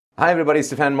Hi everybody,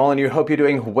 Stefan Molyneux. Hope you're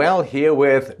doing well here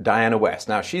with Diana West.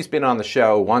 Now, she's been on the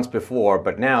show once before,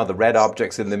 but now the red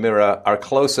objects in the mirror are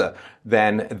closer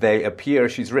than they appear.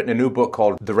 She's written a new book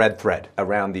called The Red Thread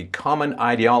around the common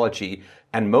ideology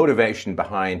and motivation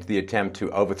behind the attempt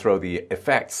to overthrow the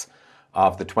effects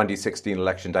of the 2016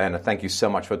 election. Diana, thank you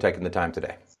so much for taking the time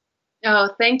today. Oh,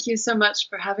 thank you so much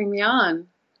for having me on.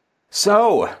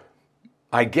 So,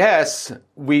 I guess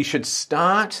we should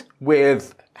start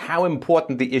with how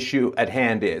important the issue at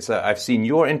hand is. I've seen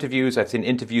your interviews, I've seen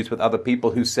interviews with other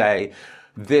people who say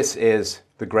this is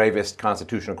the gravest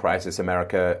constitutional crisis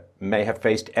America may have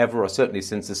faced ever, or certainly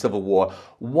since the Civil War.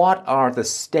 What are the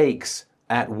stakes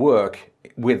at work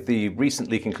with the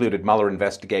recently concluded Mueller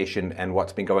investigation and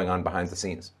what's been going on behind the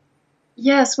scenes?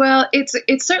 Yes, well, it's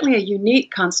certainly a unique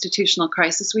constitutional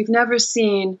crisis. We've never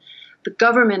seen the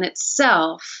government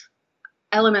itself,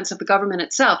 elements of the government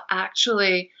itself,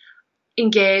 actually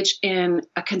engage in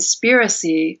a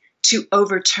conspiracy to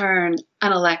overturn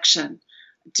an election,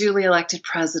 duly elected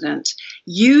president,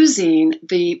 using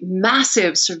the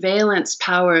massive surveillance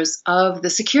powers of the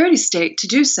security state to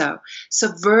do so,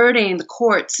 subverting the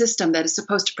court system that is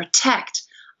supposed to protect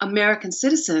American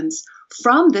citizens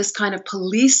from this kind of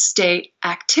police state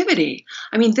activity.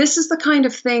 I mean, this is the kind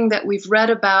of thing that we've read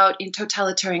about in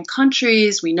totalitarian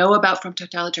countries, we know about from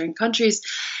totalitarian countries.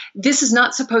 This is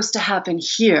not supposed to happen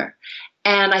here.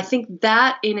 And I think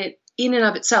that in and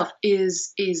of itself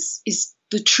is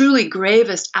the truly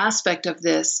gravest aspect of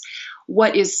this.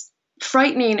 What is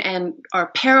frightening and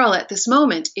our peril at this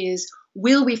moment is,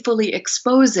 will we fully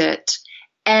expose it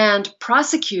and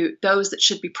prosecute those that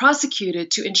should be prosecuted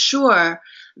to ensure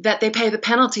that they pay the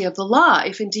penalty of the law,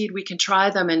 if indeed we can try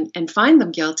them and find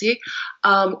them guilty,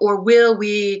 or will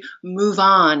we move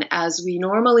on as we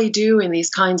normally do in these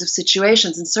kinds of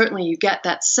situations? And certainly you get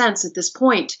that sense at this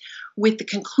point with the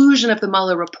conclusion of the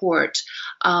Mueller report,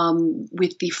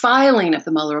 with the filing of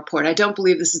the Mueller report. I don't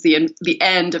believe this is the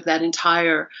end of that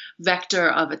entire vector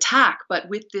of attack, but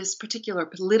with this particular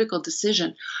political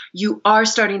decision, you are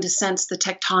starting to sense the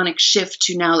tectonic shift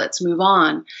to now let's move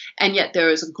on. And yet there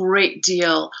is a great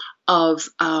deal of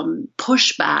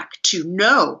pushback to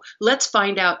no, let's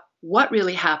find out what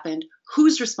really happened,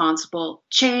 who's responsible,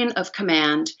 chain of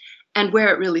command, and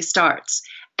where it really starts.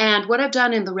 And what I've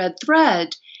done in The Red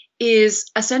Thread is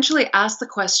essentially ask the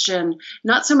question,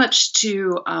 not so much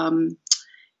to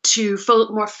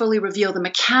more fully reveal the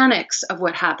mechanics of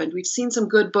what happened. We've seen some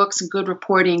good books and good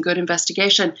reporting, good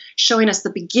investigation showing us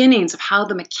the beginnings of how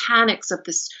the mechanics of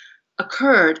this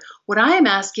occurred. What I am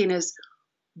asking is,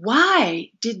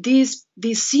 why did these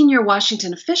senior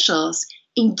Washington officials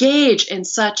engage in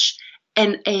such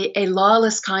a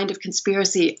lawless kind of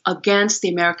conspiracy against the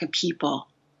American people?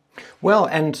 Well,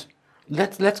 and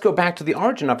let's go back to the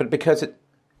origin of it, because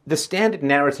the standard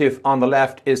narrative on the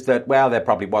left is that, well, there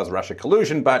probably was Russia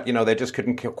collusion, but, they just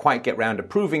couldn't quite get round to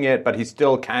proving it, but he's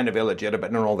still kind of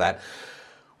illegitimate and all that,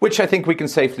 which I think we can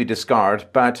safely discard.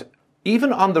 But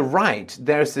even on the right,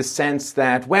 there's this sense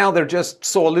that, well, they're just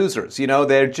sore losers.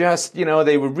 They're just,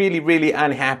 they were really, really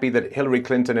unhappy that Hillary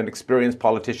Clinton, an experienced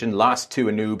politician, lost to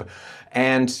a noob.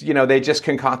 And, they just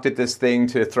concocted this thing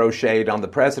to throw shade on the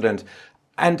president.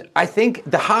 And I think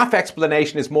the half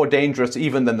explanation is more dangerous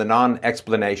even than the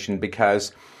non-explanation,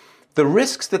 because the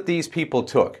risks that these people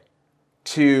took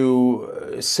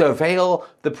to surveil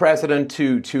the president,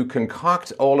 to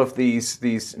concoct all of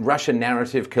these Russian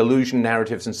narrative, collusion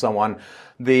narratives and so on,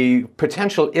 the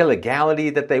potential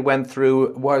illegality that they went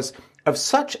through was of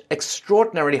such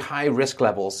extraordinarily high risk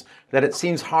levels that it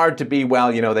seems hard to be,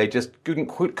 well, they just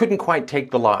couldn't quite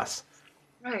take the loss.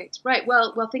 Right.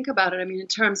 Well, think about it. I mean, in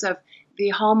terms of the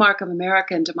hallmark of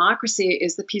American democracy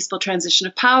is the peaceful transition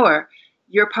of power.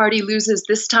 Your party loses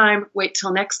this time, wait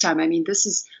till next time. I mean, this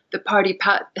is the party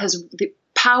has the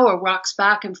power rocks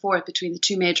back and forth between the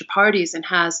two major parties and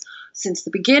has since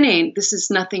the beginning. This is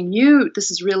nothing new.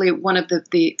 This is really one of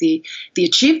the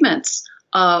achievements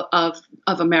of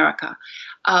America.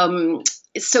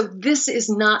 So this is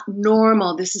not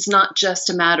normal. This is not just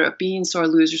a matter of being sore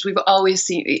losers. We've always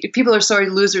seen people are sore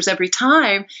losers every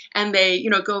time, and they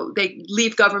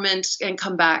leave government and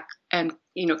come back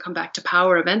to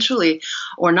power eventually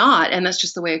or not, and that's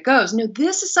just the way it goes. No,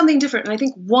 this is something different, and I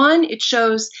think it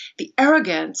shows the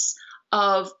arrogance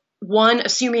of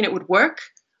assuming it would work,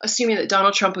 assuming that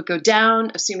Donald Trump would go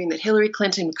down, assuming that Hillary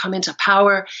Clinton would come into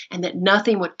power, and that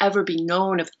nothing would ever be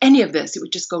known of any of this. It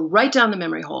would just go right down the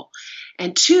memory hole.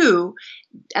 And two,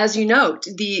 as you note,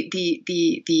 the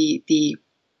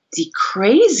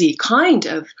crazy kind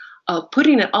of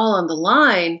putting it all on the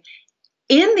line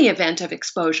in the event of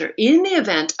exposure, in the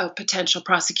event of potential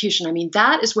prosecution, I mean,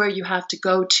 that is where you have to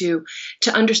go to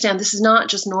understand this is not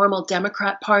just normal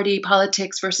Democrat Party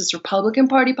politics versus Republican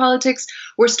Party politics.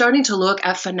 We're starting to look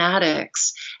at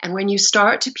fanatics. And when you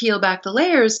start to peel back the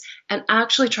layers and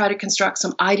actually try to construct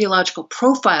some ideological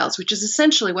profiles, which is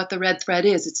essentially what the red thread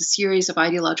is, it's a series of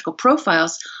ideological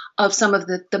profiles of some of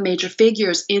the major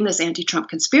figures in this anti-Trump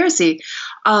conspiracy,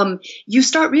 you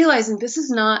start realizing this is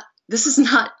not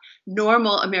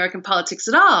normal American politics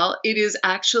at all. It is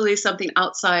actually something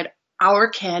outside our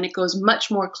ken. It goes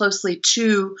much more closely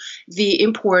to the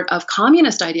import of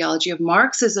communist ideology, of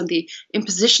Marxism, the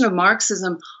imposition of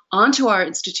Marxism onto our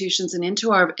institutions and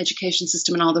into our education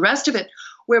system and all the rest of it,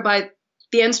 whereby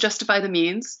the ends justify the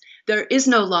means. There is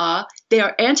no law. They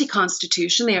are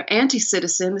anti-constitution. They are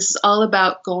anti-citizen. This is all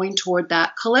about going toward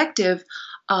that collective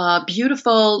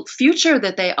beautiful future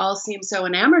that they all seem so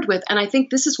enamored with. And I think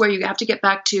this is where you have to get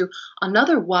back to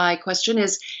another why question,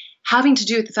 is having to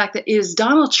do with the fact that it is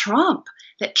Donald Trump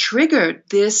that triggered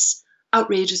this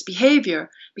outrageous behavior.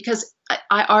 Because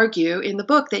I argue in the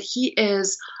book that he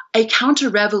is a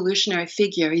counter-revolutionary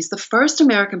figure. He's the first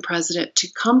American president to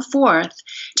come forth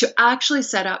to actually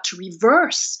set out to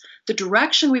reverse the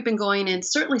direction we've been going in,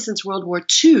 certainly since World War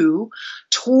II,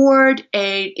 toward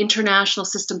an international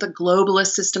system, the globalist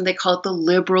system. They call it the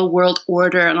liberal world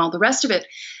order and all the rest of it.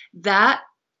 That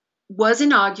was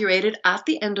inaugurated at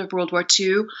the end of World War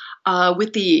II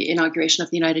with the inauguration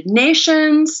of the United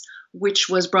Nations, which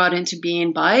was brought into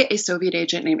being by a Soviet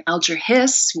agent named Alger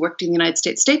Hiss, who worked in the United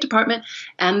States State Department,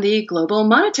 and the global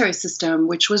monetary system,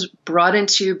 which was brought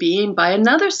into being by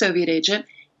another Soviet agent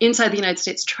inside the United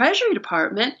States Treasury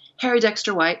Department, Harry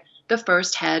Dexter White, the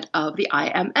first head of the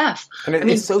IMF. And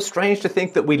it's so strange to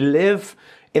think that we live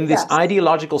in this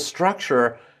ideological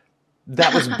structure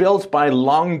that was built by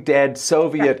long-dead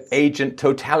Soviet agent,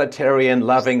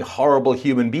 totalitarian-loving, horrible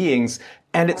human beings.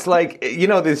 And it's like,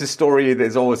 there's a story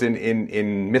there's always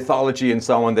in mythology and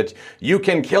so on that you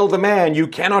can kill the man, you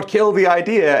cannot kill the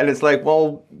idea. And it's like,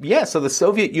 well, yeah, so the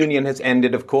Soviet Union has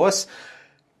ended, of course.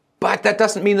 But that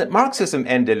doesn't mean that Marxism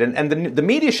ended. And the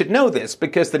media should know this,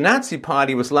 because the Nazi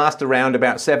Party was last around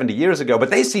about 70 years ago, but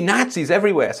they see Nazis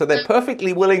everywhere. So they're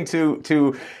perfectly willing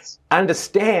to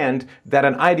understand that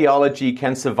an ideology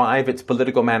can survive its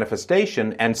political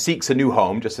manifestation and seeks a new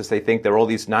home, just as they think there are all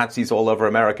these Nazis all over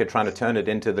America trying to turn it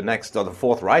into the next or the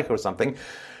Fourth Reich or something.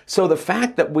 So the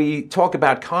fact that we talk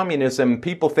about communism,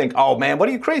 people think, oh man, what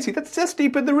are you crazy? That's just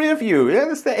deep in the rear view. Yeah,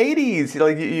 that's the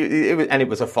 80s. And it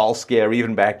was a false scare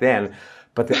even back then.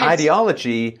 But the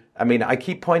ideology, I mean, I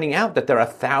keep pointing out that there are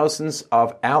thousands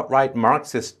of outright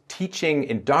Marxists teaching,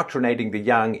 indoctrinating the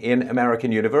young in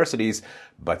American universities,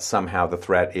 but somehow the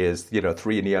threat is,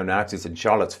 3 neo-Nazis in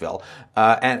Charlottesville.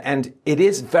 And it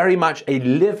is very much a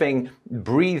living,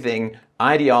 breathing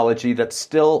ideology that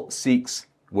still seeks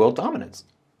world dominance.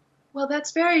 Well,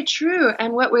 that's very true.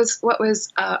 And what was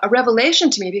a revelation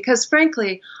to me, because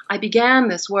frankly, I began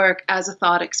this work as a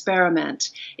thought experiment.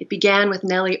 It began with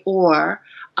Nellie Orr,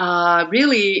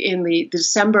 really in the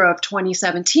December of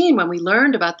 2017, when we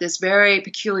learned about this very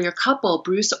peculiar couple,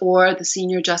 Bruce Orr, the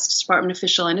senior Justice Department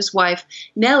official, and his wife,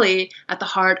 Nellie, at the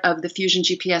heart of the Fusion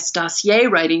GPS dossier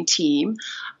writing team,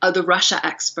 the Russia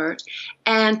expert.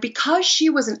 And because she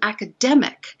was an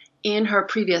academic in her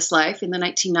previous life, in the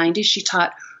 1990s, she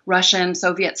taught Russian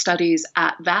Soviet studies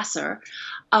at Vassar,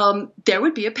 there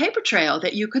would be a paper trail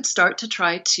that you could start to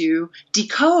try to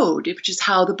decode, which is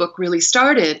how the book really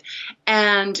started.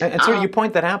 And so you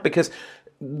point that out because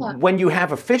when you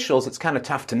have officials, it's kind of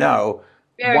tough to know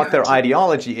what their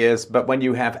ideology is. But when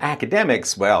you have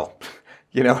academics, well,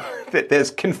 there's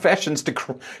confessions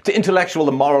to intellectual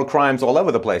and moral crimes all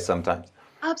over the place sometimes.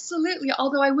 Absolutely.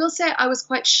 Although I will say I was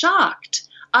quite shocked.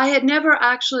 I had never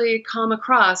actually come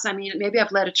across, maybe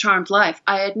I've led a charmed life.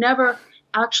 I had never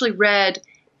actually read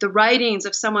the writings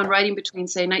of someone writing between,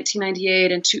 say,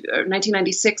 1998 and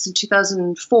 1996 and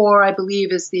 2004, I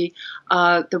believe, is the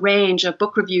range of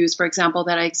book reviews, for example,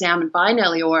 that I examined by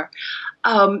Nellie Orr,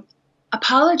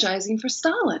 apologizing for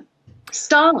Stalin.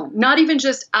 Stalin, not even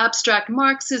just abstract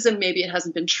Marxism, maybe it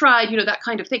hasn't been tried, that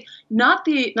kind of thing. Not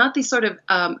the sort of,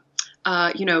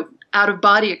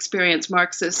 out-of-body experience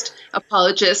Marxist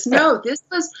apologists. No, this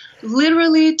was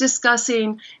literally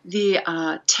discussing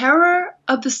the terror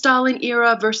of the Stalin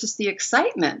era versus the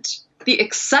excitement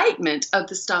of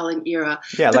the Stalin era.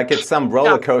 Yeah, like it's some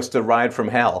roller coaster ride from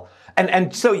hell.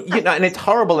 And so, and it's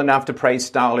horrible enough to praise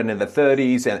Stalin in the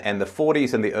 30s and the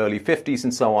 40s and the early 50s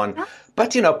and so on.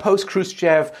 But,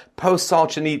 post-Khrushchev,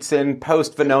 post-Solzhenitsyn,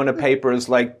 post-Venona papers,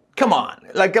 like, come on.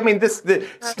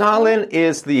 Stalin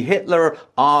is the Hitler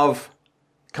of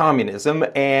communism,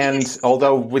 and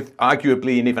although with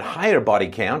arguably an even higher body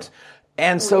count.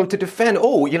 And so to defend,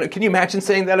 can you imagine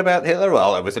saying that about Hitler?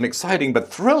 Well, it was an exciting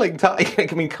but thrilling time.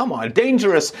 I mean, come on,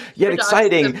 dangerous, yet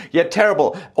exciting, yet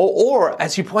terrible. Or,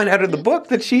 as you point out in the book,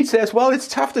 that she says, well, it's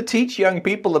tough to teach young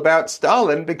people about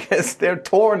Stalin because they're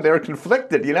torn, they're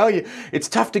conflicted. It's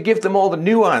tough to give them all the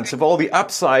nuance of all the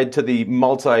upside to the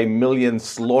multi-million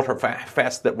slaughter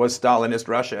fest that was Stalinist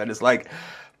Russia. And it's like,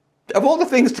 of all the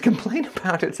things to complain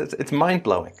about, it's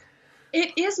mind-blowing.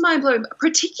 It is mind-blowing,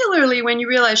 particularly when you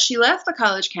realize she left the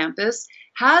college campus,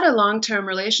 had a long-term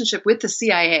relationship with the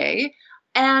CIA,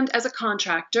 and as a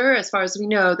contractor, as far as we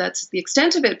know, that's the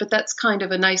extent of it, but that's kind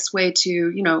of a nice way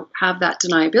to, have that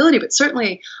deniability, but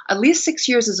certainly at least 6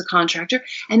 years as a contractor.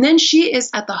 And then she is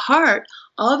at the heart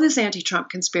of this anti-Trump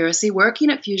conspiracy, working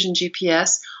at Fusion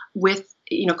GPS with,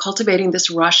 cultivating this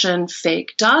Russian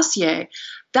fake dossier.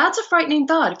 That's a frightening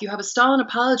thought. If you have a Stalin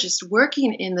apologist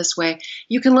working in this way,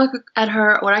 you can look at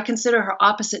her, what I consider her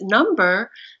opposite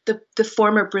number, the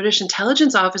former British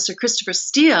intelligence officer, Christopher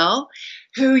Steele,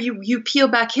 who you peel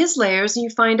back his layers and you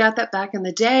find out that back in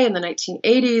the day, in the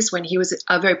 1980s, when he was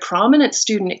a very prominent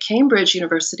student at Cambridge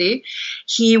University,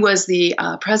 he was the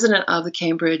president of the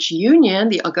Cambridge Union,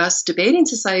 the august debating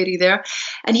society there,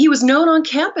 and he was known on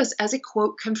campus as a,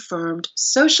 quote, confirmed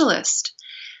socialist.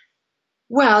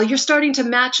 Well, you're starting to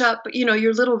match up,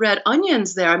 your little red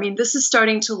onions there. I mean, this is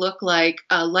starting to look like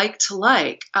to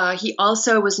like. He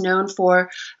also was known for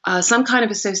some kind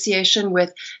of association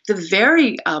with the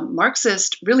very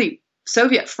Marxist, really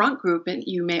Soviet front group, and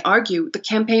you may argue the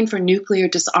Campaign for Nuclear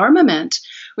Disarmament,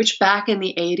 which back in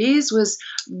the 80s was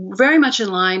very much in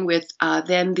line with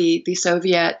then the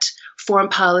Soviet foreign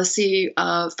policy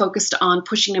focused on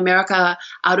pushing America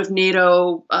out of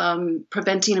NATO,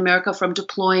 preventing America from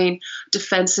deploying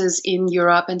defenses in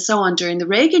Europe and so on during the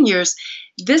Reagan years.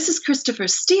 This is Christopher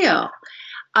Steele.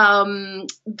 You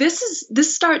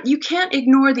can't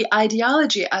ignore the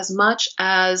ideology as much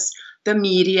as the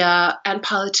media and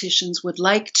politicians would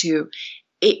like to.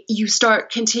 You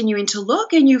start continuing to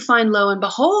look and you find, lo and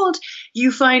behold,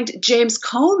 you find James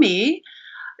Comey,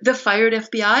 the fired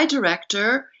FBI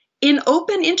director, in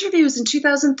open interviews in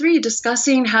 2003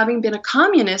 discussing having been a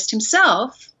communist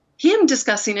himself, him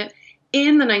discussing it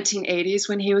in the 1980s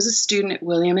when he was a student at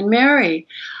William and Mary,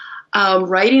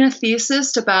 writing a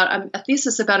thesis about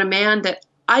a man that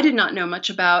I did not know much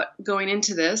about going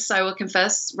into this. I will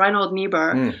confess, Reinhold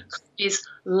Niebuhr, his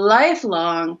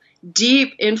lifelong,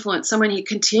 deep influence, someone he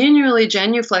continually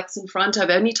genuflects in front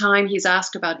of any time he's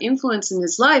asked about influence in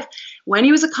his life. When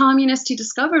he was a communist, he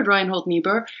discovered Reinhold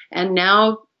Niebuhr, and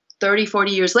now 30,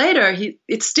 40 years later,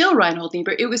 it's still Reinhold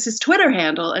Niebuhr. It was his Twitter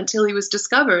handle until he was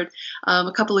discovered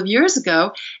a couple of years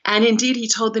ago. And indeed, he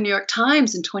told the New York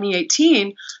Times in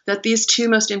 2018 that these two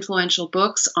most influential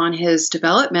books on his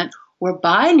development were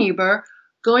by Niebuhr,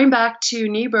 going back to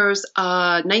Niebuhr's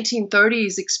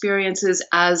 1930s experiences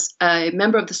as a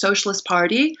member of the Socialist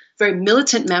Party, very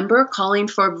militant member, calling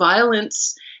for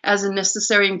violence as a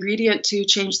necessary ingredient to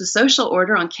change the social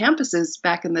order on campuses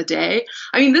back in the day.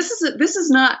 I mean, this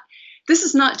is not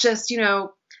just,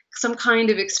 some kind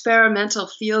of experimental,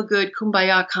 feel-good,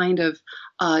 kumbaya kind of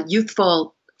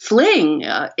youthful fling.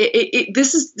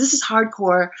 This is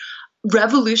hardcore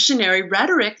revolutionary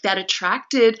rhetoric that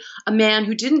attracted a man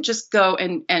who didn't just go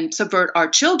and subvert our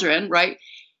children, right?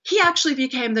 He actually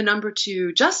became the number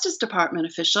 2 Justice Department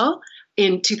official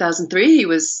in 2003. He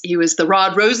was the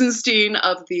Rod Rosenstein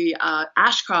of the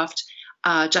Ashcroft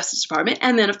Justice Department,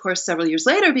 and then, of course, several years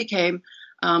later became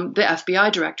the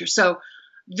FBI director. So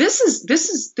this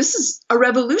is a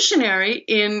revolutionary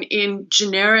in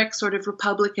generic sort of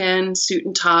Republican suit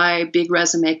and tie, big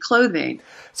resume clothing.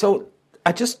 So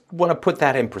I just want to put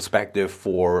that in perspective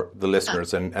for the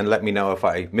listeners, and let me know if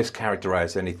I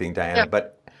mischaracterize anything, Diana. Yeah.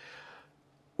 But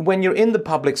when you're in the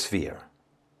public sphere,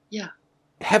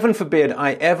 heaven forbid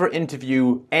I ever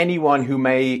interview anyone who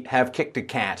may have kicked a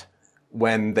cat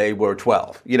when they were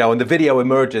 12, and the video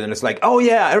emerges and it's like, oh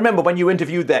yeah, I remember when you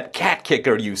interviewed that cat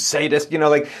kicker, you sadist,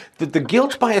 like the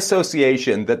guilt by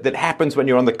association that happens when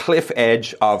you're on the cliff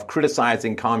edge of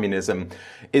criticizing communism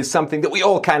is something that we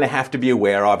all kind of have to be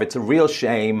aware of. It's a real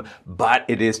shame, but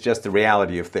it is just the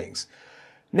reality of things.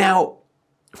 Now,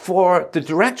 for the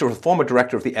former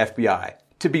director of the FBI,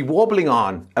 to be warbling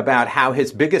on about how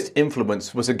his biggest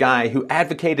influence was a guy who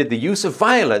advocated the use of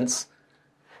violence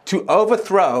to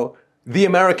overthrow the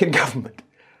American government.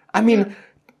 I mean,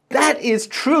 that is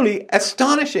truly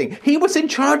astonishing. He was in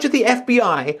charge of the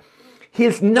FBI.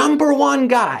 His number 1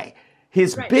 guy,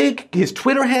 his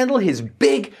Twitter handle, his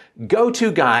big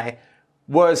go-to guy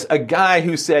was a guy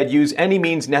who said, use any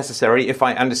means necessary, if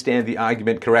I understand the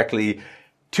argument correctly,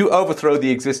 to overthrow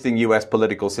the existing U.S.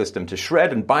 political system, to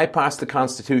shred and bypass the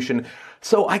Constitution.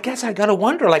 So I guess I got to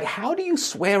wonder, like, how do you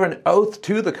swear an oath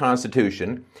to the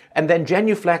Constitution and then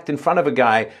genuflect in front of a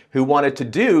guy who wanted to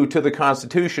do to the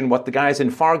Constitution what the guys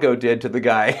in Fargo did to the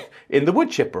guy in The Wood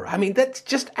Chipper? I mean, that's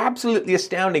just absolutely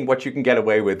astounding what you can get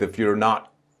away with if you're not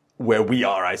where we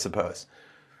are, I suppose.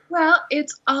 Well,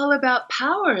 it's all about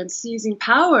power and seizing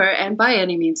power, and by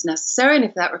any means necessary. And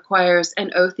if that requires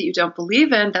an oath that you don't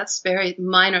believe in, that's very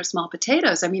minor, small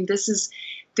potatoes. I mean, this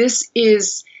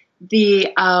is the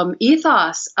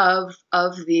ethos of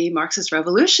the Marxist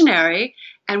revolutionary.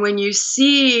 And when you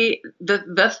see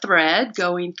the thread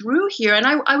going through here, and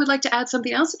I would like to add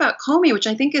something else about Comey, which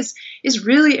I think is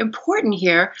really important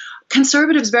here.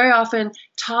 Conservatives very often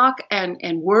talk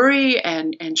and worry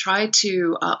and try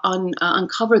to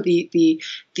uncover the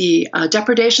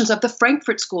depredations of the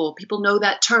Frankfurt School. People know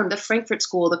that term, the Frankfurt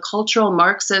School, the cultural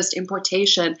Marxist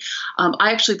importation.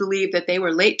 I actually believe that they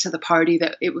were late to the party,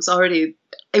 that it was already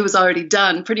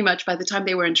done pretty much by the time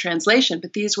they were in translation.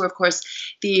 But these were, of course,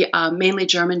 the mainly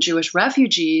German Jewish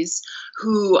refugees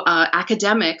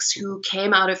academics who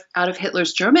came out of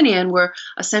Hitler's Germany and were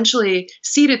essentially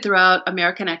seeded throughout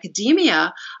American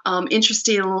academia,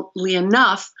 interestingly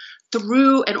enough,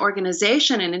 through an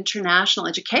organization, an international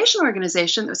education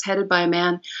organization that was headed by a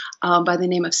man by the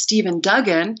name of Stephen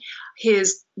Duggan.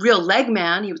 His real leg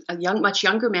man, he was a much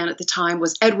younger man at the time,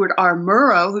 was Edward R.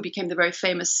 Murrow, who became the very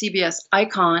famous CBS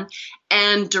icon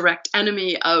and direct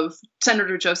enemy of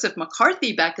Senator Joseph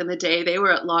McCarthy back in the day. They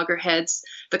were at loggerheads,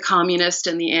 the communist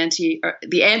and the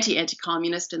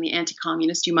anti-communist and the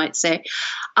anti-communist, you might say.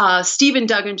 Stephen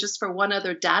Duggan, just for one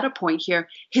other data point here,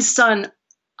 his son,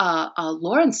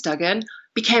 Lawrence Duggan,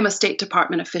 became a State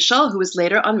Department official who was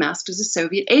later unmasked as a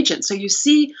Soviet agent. So you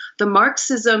see the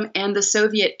Marxism and the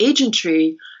Soviet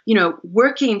agentry,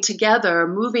 working together,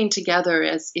 moving together,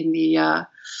 as in the,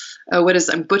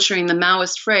 I'm butchering the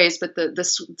Maoist phrase, but the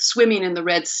swimming in the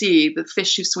Red Sea, the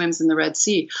fish who swims in the Red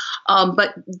Sea.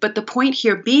 But the point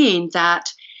here being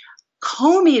that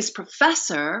Comey's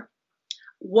professor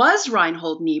was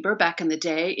Reinhold Niebuhr back in the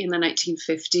day in the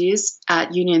 1950s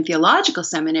at Union Theological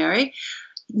Seminary.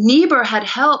 Niebuhr had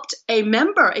helped a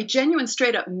genuine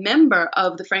straight-up member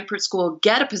of the Frankfurt School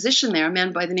get a position there, a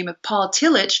man by the name of Paul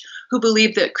Tillich, who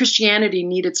believed that Christianity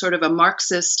needed sort of a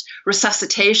Marxist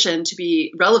resuscitation to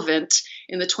be relevant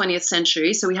in the 20th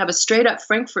century. So we have a straight-up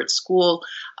Frankfurt School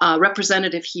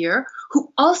representative here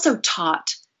who also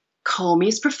taught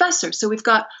Comey's professor. So we've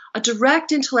got a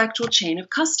direct intellectual chain of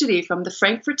custody from the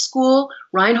Frankfurt School,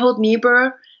 Reinhold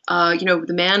Niebuhr,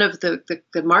 the man of the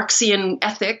Marxian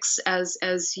ethics,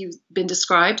 as he's been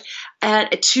described,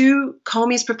 to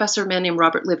Comey's professor, a man named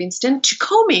Robert Livingston, to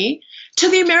Comey, to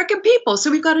the American people.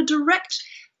 So we've got a direct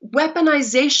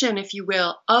weaponization, if you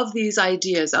will, of these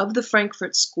ideas, of the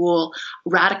Frankfurt School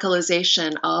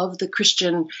radicalization, of the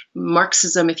Christian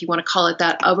Marxism, if you want to call it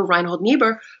that, of a Reinhold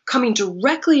Niebuhr coming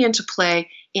directly into play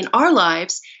in our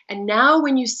lives. And now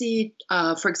when you see,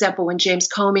 for example, when James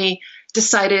Comey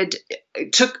took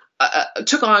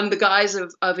on the guise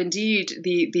of indeed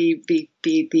the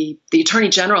Attorney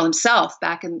General himself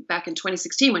back in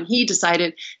 2016, when he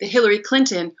decided that Hillary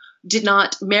Clinton did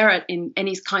not merit in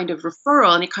any kind of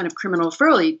referral, any kind of criminal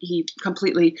referral. He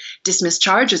completely dismissed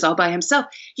charges all by himself.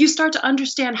 You start to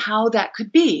understand how that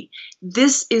could be.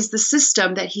 This is the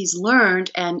system that he's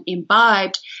learned and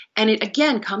imbibed, and it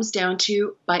again comes down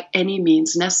to by any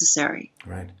means necessary.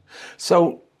 Right.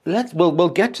 So we'll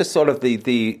get to sort of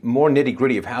the more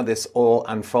nitty-gritty of how this all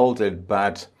unfolded,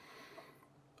 but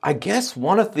I guess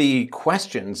one of the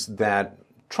questions that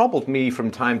troubled me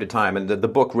from time to time, and the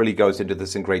book really goes into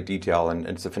this in great detail, and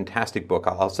it's a fantastic book.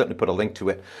 I'll certainly put a link to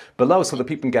it below so that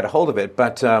people can get a hold of it.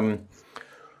 But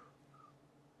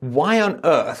why on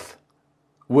earth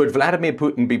would Vladimir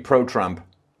Putin be pro-Trump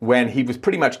when he was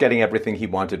pretty much getting everything he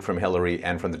wanted from Hillary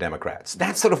and from the Democrats?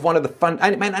 That's sort of one of the fun...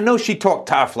 I know she talked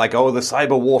tough, like, the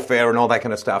cyber warfare and all that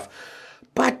kind of stuff.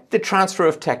 But the transfer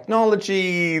of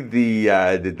technology,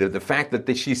 the fact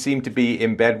that she seemed to be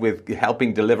in bed with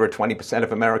helping deliver 20%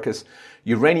 of America's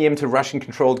uranium to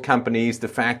Russian-controlled companies, the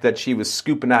fact that she was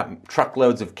scooping up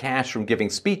truckloads of cash from giving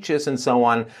speeches and so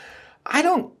on, I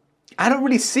don't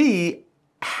really see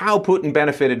how Putin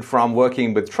benefited from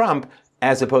working with Trump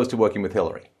as opposed to working with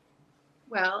Hillary.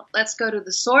 Well, let's go to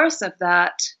the source of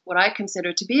that, what I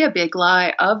consider to be a big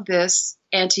lie of this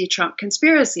anti-Trump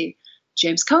conspiracy,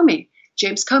 James Comey.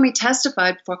 James Comey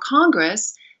testified before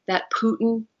Congress that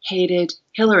Putin hated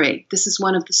Hillary. This is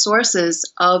one of the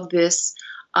sources of this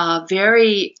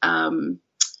very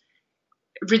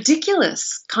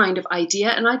ridiculous kind of idea.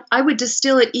 And I would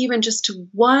distill it even just to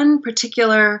one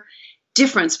particular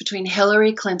difference between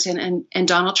Hillary Clinton and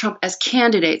Donald Trump as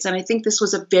candidates. And I think this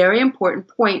was a very important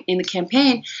point in the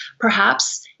campaign,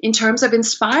 perhaps in terms of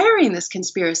inspiring this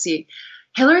conspiracy.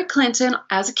 Hillary Clinton,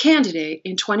 as a candidate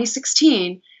in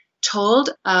 2016, told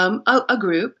a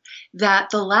group that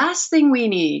the last thing we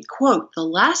need, quote, the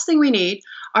last thing we need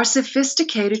are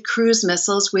sophisticated cruise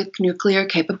missiles with nuclear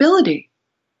capability.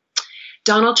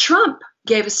 Donald Trump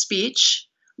gave a speech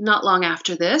not long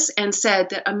after this and said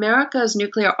that America's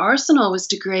nuclear arsenal was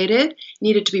degraded,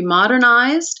 needed to be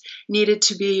modernized, needed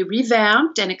to be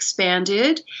revamped and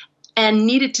expanded, and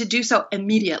needed to do so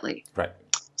immediately. Right.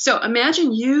 So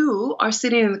imagine you are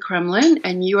sitting in the Kremlin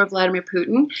and you are Vladimir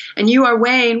Putin and you are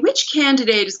weighing which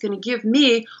candidate is going to give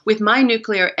me, with my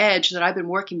nuclear edge that I've been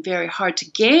working very hard to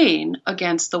gain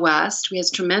against the West, who has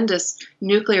tremendous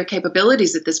nuclear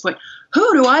capabilities at this point.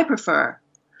 Who do I prefer?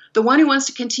 The one who wants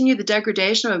to continue the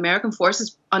degradation of American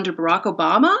forces under Barack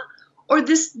Obama, or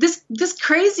this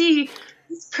crazy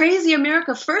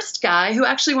America First guy who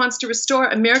actually wants to restore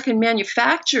American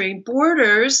manufacturing,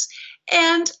 borders,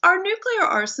 and our nuclear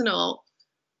arsenal?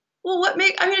 Well,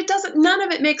 none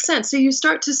of it makes sense. So you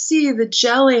start to see the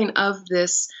gelling of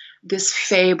this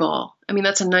fable. I mean,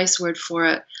 that's a nice word for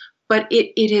it, but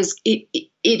it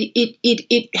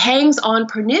hangs on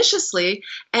perniciously.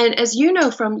 And as you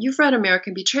know you've read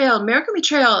American Betrayal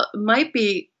might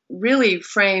be really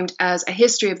framed as a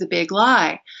history of the big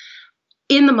lie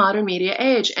in the modern media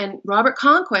age. And Robert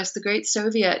Conquest, the great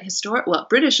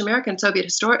British-American Soviet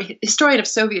historian of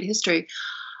Soviet history,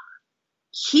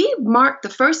 he marked the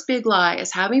first big lie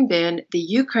as having been the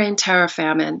Ukraine terror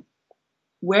famine,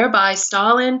 whereby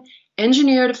Stalin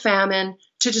engineered a famine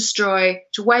to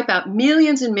wipe out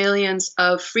millions and millions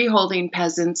of freeholding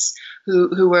peasants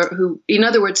who, in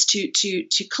other words, to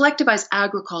collectivize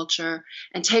agriculture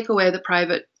and take away the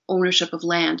private ownership of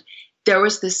land. There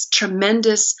was this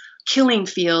tremendous killing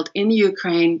field in the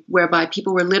Ukraine whereby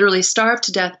people were literally starved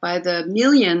to death by the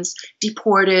millions,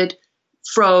 deported,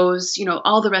 froze,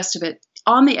 all the rest of it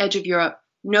on the edge of Europe.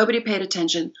 Nobody paid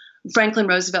attention. Franklin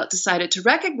Roosevelt decided to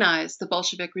recognize the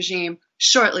Bolshevik regime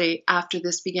shortly after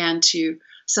this began to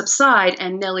subside,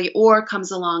 and Nellie Orr comes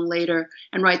along later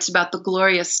and writes about the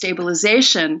glorious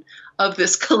stabilization of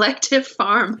this collective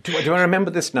farm. Do I remember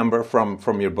this number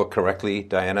from your book correctly,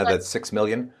 Diana? That's 6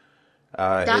 million?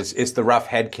 Is the rough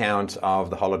head count of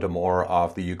the Holodomor,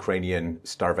 of the Ukrainian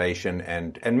starvation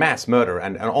and mass murder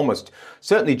and almost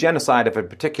certainly genocide of a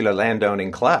particular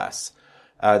landowning class.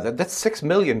 That's 6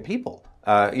 million people.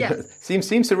 Yes.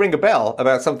 Seems to ring a bell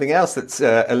about something else that's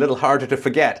a little harder to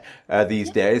forget these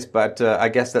days, but I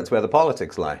guess that's where the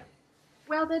politics lie.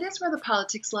 Well, that is where the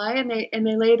politics lie, and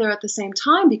they lay there at the same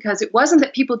time, because it wasn't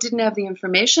that people didn't have the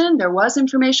information. There was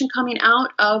information coming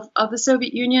out of the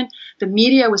Soviet Union. The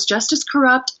media was just as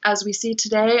corrupt as we see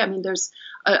today. I mean, there's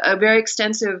a very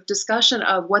extensive discussion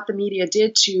of what the media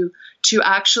did to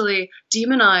actually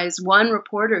demonize one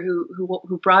reporter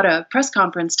who brought a press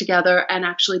conference together and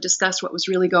actually discussed what was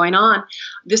really going on.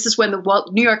 This is when the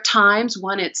New York Times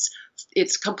won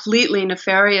its completely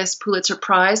nefarious Pulitzer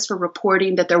Prize for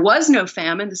reporting that there was no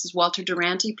famine. This is Walter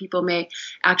Duranty. People may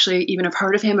actually even have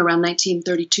heard of him around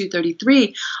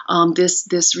 1932-33.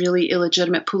 This really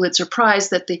illegitimate Pulitzer Prize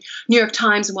that the New York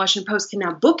Times and Washington Post can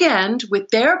now bookend with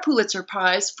their Pulitzer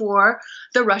Prize for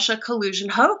the Russia collusion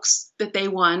hoax that they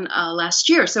won last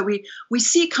year. So we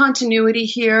see continuity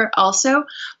here also.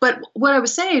 But what I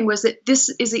was saying was that this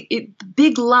is a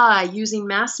big lie using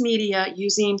mass media,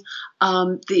 using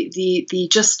the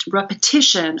just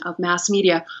repetition of mass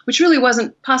media, which really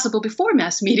wasn't possible before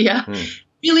mass media,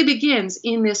 really begins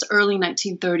in this early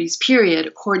 1930s period,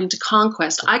 according to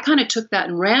Conquest. I kind of took that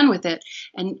and ran with it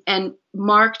and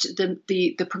marked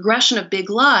the progression of big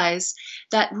lies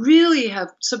that really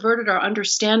have subverted our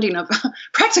understanding of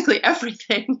practically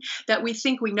everything that we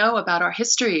think we know about our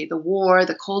history, the war,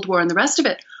 the Cold War, and the rest of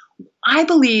it. I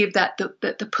believe that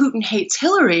the Putin hates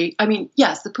Hillary. I mean,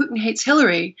 yes, the Putin hates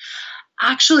Hillary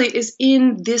actually is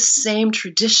in this same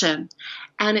tradition.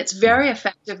 And it's very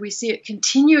effective. We see it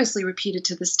continuously repeated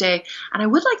to this day. And I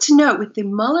would like to note with the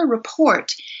Mueller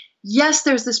report, yes,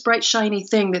 there's this bright, shiny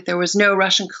thing that there was no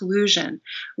Russian collusion,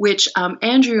 which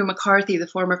Andrew McCarthy, the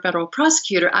former federal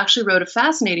prosecutor, actually wrote a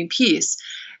fascinating piece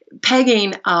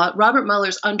pegging Robert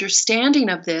Mueller's understanding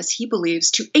of this, he believes,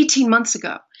 to 18 months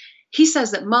ago. He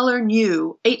says that Mueller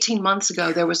knew 18 months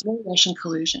ago there was no Russian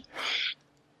collusion.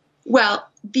 Well,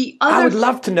 I would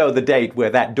love to know the date where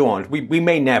that dawned. We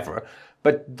may never,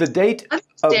 but the date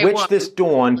day which one. this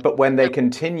dawned, but when they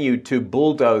continued to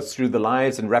bulldoze through the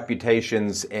lives and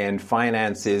reputations and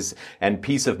finances and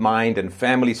peace of mind and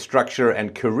family structure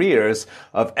and careers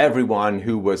of everyone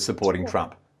who was supporting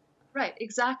Trump. Right,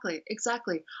 exactly.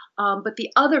 But the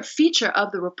other feature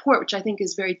of the report, which I think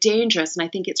is very dangerous, and I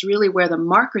think it's really where the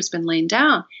marker's been laid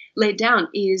down,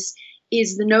 is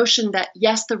the notion that,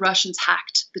 yes, the Russians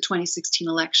hacked the 2016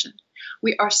 election.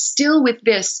 We are still with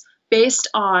this based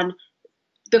on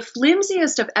the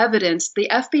flimsiest of evidence. The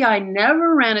FBI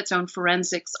never ran its own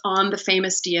forensics on the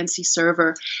famous DNC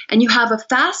server. And you have a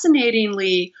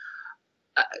fascinatingly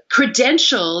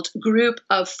credentialed group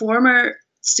of former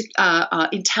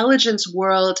intelligence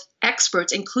world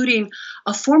experts, including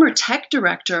a former tech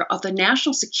director of the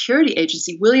National Security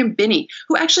Agency, William Binney,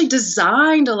 who actually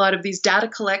designed a lot of these data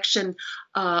collection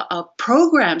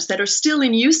programs that are still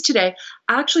in use today,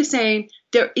 actually saying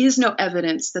there is no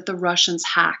evidence that the Russians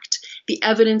hacked. The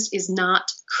evidence is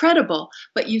not credible,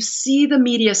 but you see the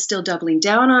media still doubling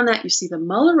down on that. You see the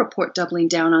Mueller report doubling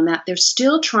down on that. They're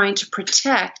still trying to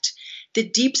protect the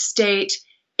deep state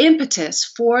impetus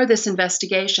for this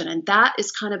investigation, and that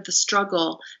is kind of the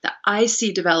struggle that I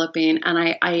see developing.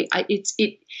 And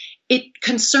it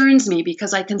concerns me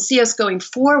because I can see us going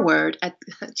forward,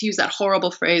 to use that horrible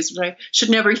phrase that I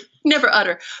should never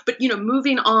utter, but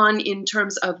moving on in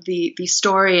terms of the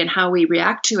story and how we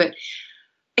react to it,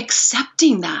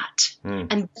 accepting that,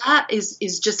 and that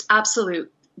is just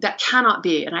absolute. That cannot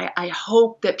be. And I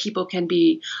hope that people can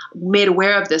be made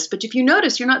aware of this. But if you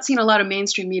notice, you're not seeing a lot of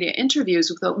mainstream media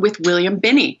interviews with William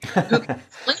Binney.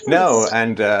 No,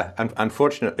 and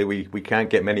unfortunately, we can't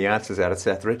get many answers out of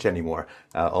Seth Rich anymore,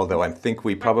 although I think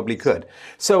we probably could.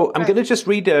 So I'm going to just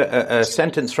read a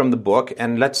sentence from the book,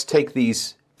 and let's take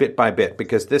these bit by bit,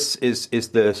 because this is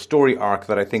the story arc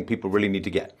that I think people really need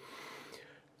to get.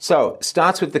 So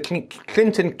starts with the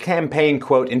Clinton campaign,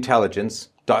 quote, intelligence,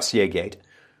 Dossier-gate.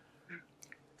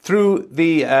 Through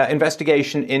the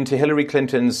investigation into Hillary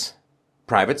Clinton's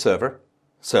private server,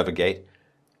 Servergate,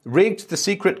 rigged the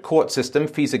secret court system,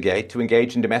 FISA-gate, to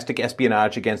engage in domestic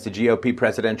espionage against the GOP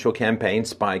presidential campaign,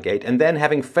 Spygate, and then,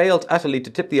 having failed utterly to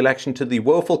tip the election to the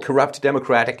woeful, corrupt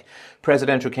Democratic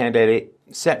presidential candidate,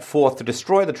 set forth to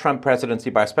destroy the Trump presidency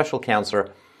by special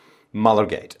counselor,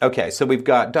 Muellergate. Okay, so we've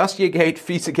got Dossier-gate,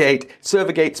 FISA-gate,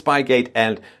 Servergate, Spygate,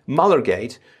 and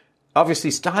Muellergate.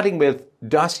 Obviously, starting with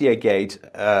Dossier-gate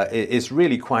is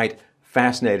really quite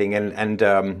fascinating. And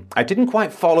I didn't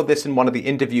quite follow this in one of the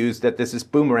interviews, that this is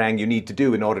boomerang you need to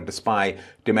do in order to spy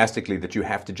domestically, that you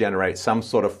have to generate some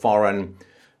sort of foreign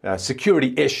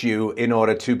security issue in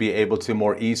order to be able to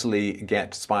more easily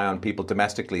get to spy on people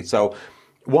domestically. So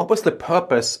what was the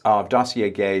purpose of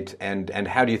Dossier-gate, and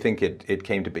how do you think it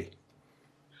came to be?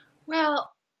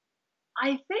 Well,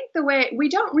 I think the way we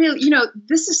don't really,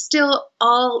 this is still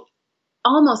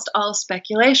almost all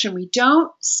speculation. We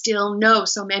don't still know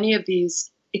so many of these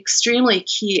extremely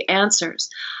key answers.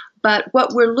 But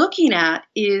what we're looking at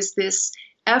is this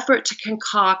effort to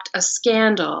concoct a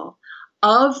scandal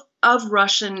of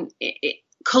Russian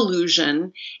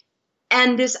collusion,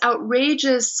 and this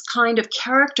outrageous kind of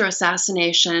character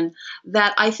assassination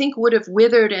that I think would have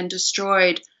withered and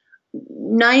destroyed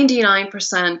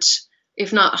 99%,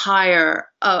 if not higher,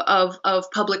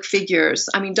 of public figures.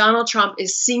 I mean, Donald Trump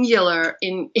is singular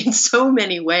in so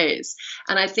many ways.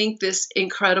 And I think this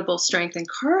incredible strength and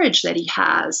courage that he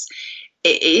has,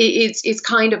 it's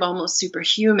kind of almost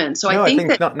superhuman. So I think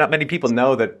that not many people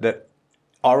know that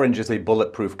orange is a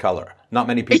bulletproof color. Not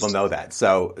many people know that.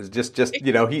 So just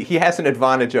he has an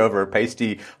advantage over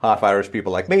pasty half Irish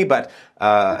people like me. But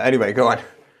anyway, go on.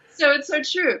 So it's so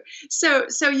true.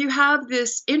 So you have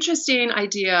this interesting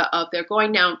idea of they're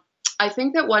going down. I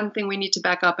think that one thing we need to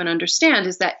back up and understand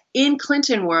is that in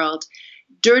Clinton world,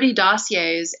 dirty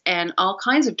dossiers and all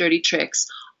kinds of dirty tricks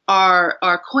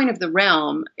are coin of the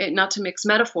realm, not to mix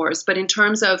metaphors, but in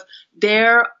terms of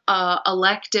their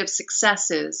elective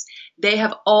successes, they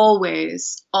have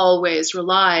always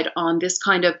relied on this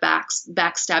kind of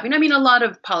backstabbing. I mean, a lot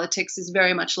of politics is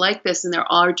very much like this, and there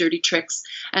are dirty tricks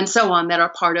and so on that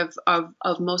are part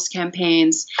of most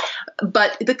campaigns.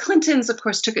 But the Clintons, of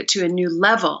course, took it to a new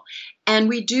level. And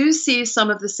we do see some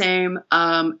of the same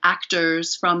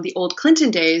actors from the old Clinton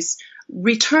days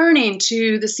returning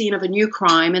to the scene of a new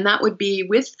crime, and that would be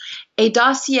with a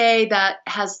dossier that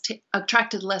has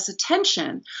attracted less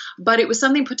attention, but it was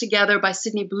something put together by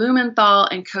Sidney Blumenthal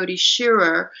and Cody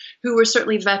Shearer, who were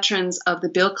certainly veterans of the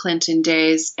Bill Clinton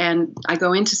days, and I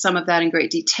go into some of that in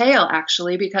great detail,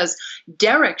 actually, because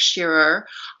Derek Shearer,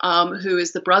 who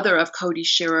is the brother of Cody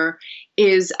Shearer,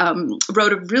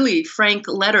 wrote a really frank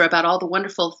letter about all the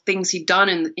wonderful things he'd done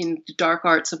in the dark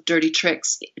arts of dirty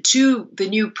tricks to the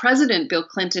new president, Bill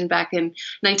Clinton, back in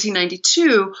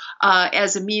 1992,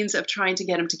 as a means of trying to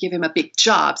get him to give him a big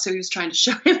job. So he was trying to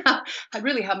show him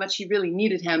how much he really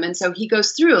needed him. And so he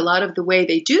goes through a lot of the way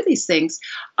they do these things.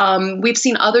 We've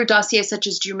seen other dossiers, such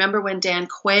as, do you remember when Dan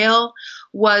Quayle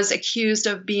was accused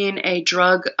of being a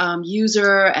drug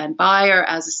user and buyer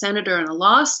as a senator and a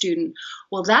law student?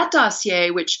 Well, that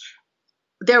dossier, which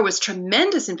there was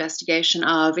tremendous investigation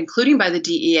of, including by the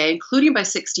DEA, including by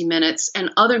 60 Minutes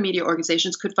and other media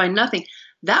organizations, could find nothing.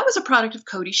 That was a product of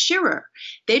Cody Shearer.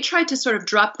 They tried to sort of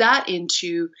drop that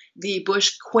into the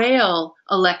Bush-Quayle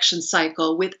election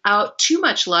cycle without too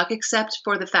much luck, except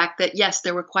for the fact that, yes,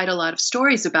 there were quite a lot of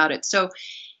stories about it. So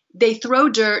they throw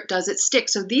dirt, does it stick?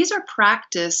 So these are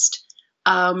practiced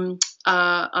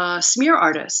smear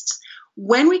artists.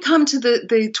 When we come to the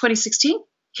 2016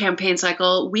 campaign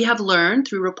cycle, we have learned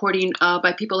through reporting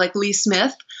by people like Lee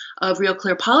Smith of Real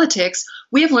Clear Politics,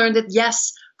 we have learned that,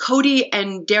 yes, Cody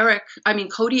and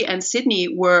Sidney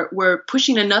were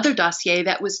pushing another dossier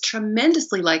that was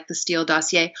tremendously like the Steele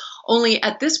dossier, only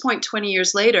at this point, 20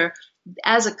 years later,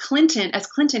 as Clinton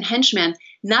henchmen,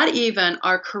 not even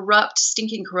our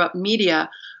stinking corrupt media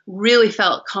really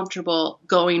felt comfortable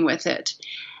going with it.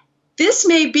 This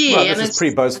may be... Well, this is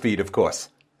pre-BuzzFeed, of course.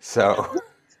 So...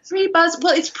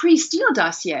 It's pre-Steele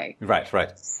dossier. Right.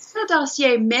 Steele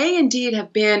dossier may indeed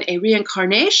have been a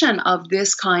reincarnation of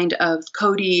this kind of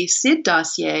Cody Sid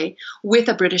dossier with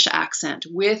a British accent,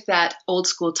 with that old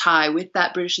school tie, with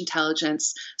that British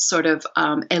intelligence sort of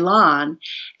elan,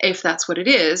 if that's what it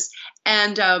is.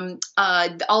 And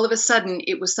all of a sudden,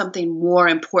 it was something more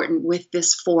important with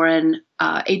this foreign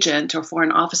agent or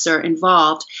foreign officer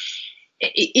involved.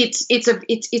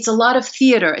 It's a lot of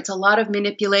theater. It's a lot of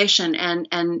manipulation, and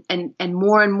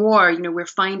more, we're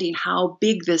finding how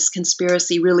big this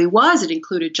conspiracy really was. It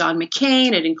included John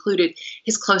McCain. It included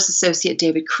his close associate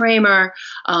David Kramer,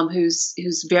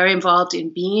 who's very involved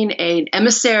in being an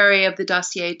emissary of the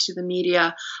dossier to the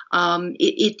media.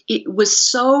 It was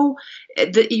so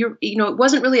that it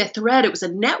wasn't really a thread. It was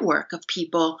a network of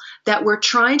people that were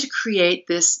trying to create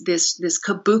this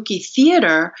kabuki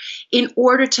theater in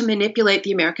order to manipulate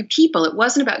the American people. It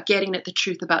wasn't about getting at the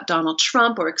truth about Donald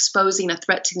Trump or exposing a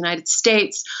threat to the United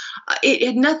States. It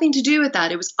had nothing to do with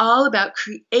that. It was all about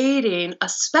creating a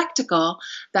spectacle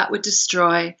that would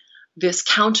destroy this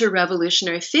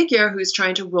counter-revolutionary figure who's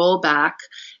trying to roll back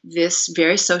this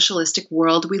very socialistic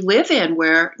world we live in,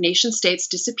 where nation states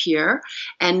disappear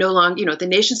and no longer, the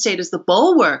nation state is the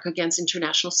bulwark against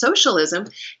international socialism.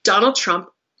 Donald Trump,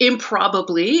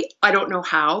 improbably, I don't know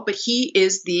how, but he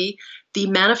is the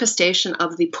manifestation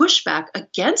of the pushback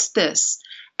against this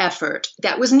effort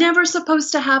that was never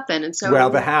supposed to happen. And so, well,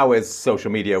 the how is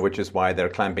social media, which is why they're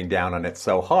clamping down on it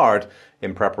so hard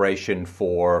in preparation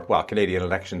for, Canadian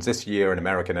elections this year and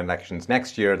American elections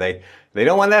next year. They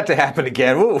don't want that to happen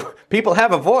again. Ooh, people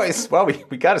have a voice. Well,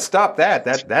 we got to stop that.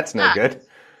 That's no good.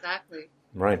 Exactly.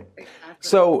 Right. Exactly.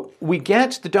 So we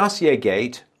get the dossier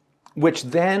gate, which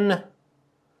then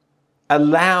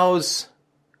allows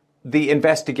the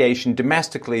investigation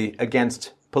domestically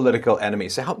against political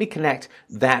enemies. So help me connect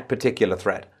that particular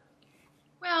thread.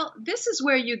 Well, this is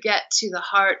where you get to the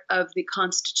heart of the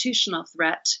constitutional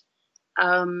threat,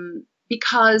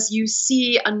 because you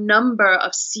see a number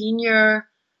of senior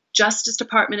Justice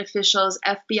Department officials,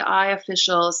 FBI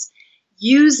officials,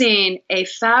 using a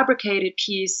fabricated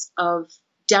piece of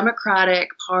Democratic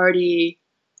Party,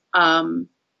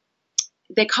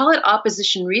 they call it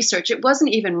opposition research. It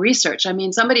wasn't even research. I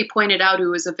mean, somebody pointed out,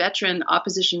 who was a veteran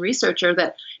opposition researcher,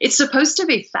 that it's supposed to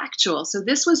be factual. So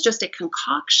this was just a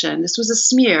concoction. This was a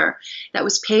smear that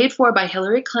was paid for by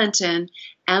Hillary Clinton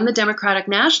and the Democratic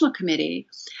National Committee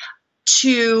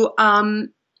to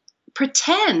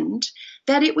pretend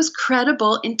that it was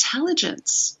credible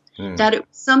intelligence, that it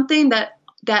was something that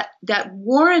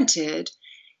warranted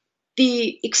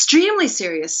the extremely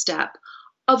serious step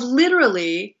of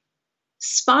literally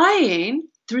spying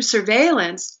through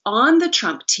surveillance on the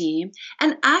Trump team,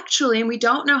 and actually, and we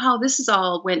don't know how this is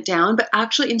all went down, but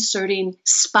actually inserting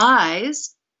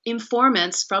spies,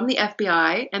 informants from the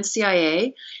FBI and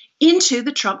CIA into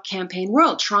the Trump campaign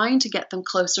world, trying to get them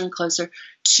closer and closer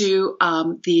to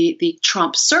the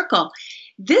Trump circle.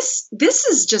 This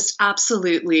is just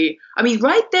absolutely, I mean,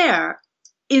 right there,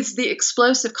 is the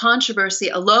explosive controversy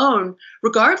alone,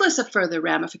 regardless of further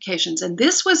ramifications. And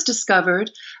this was discovered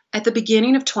at the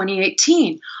beginning of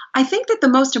 2018. I think that the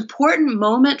most important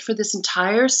moment for this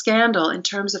entire scandal, in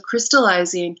terms of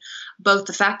crystallizing both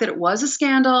the fact that it was a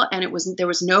scandal and there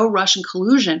was no Russian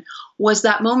collusion, was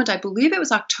that moment. I believe it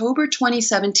was October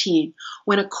 2017,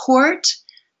 when a court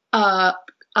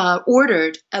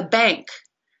ordered a bank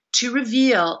to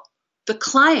reveal the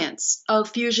clients of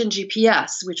Fusion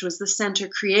GPS, which was the center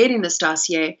creating this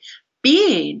dossier,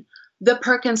 being the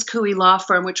Perkins Coie law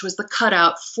firm, which was the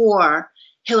cutout for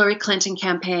Hillary Clinton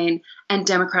campaign and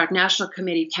Democratic National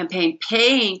Committee campaign,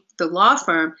 paying the law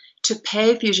firm to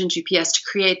pay Fusion GPS to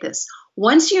create this.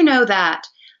 Once you know that,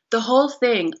 the whole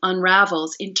thing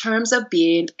unravels in terms of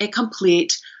being a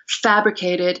complete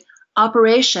fabricated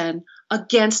operation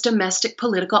against domestic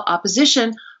political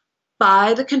opposition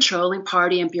by the controlling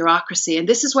party and bureaucracy. And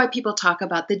this is why people talk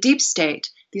about the deep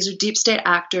state. These are deep state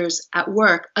actors at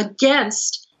work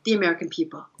against the American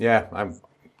people. Yeah,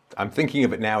 I'm thinking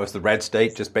of it now as the red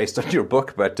state, just based on your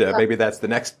book, but maybe that's the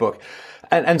next book.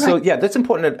 And so, yeah, that's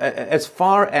important. As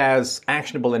far as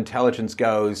actionable intelligence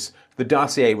goes, the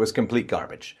dossier was complete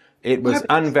garbage. It was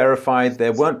unverified.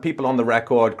 There weren't people on the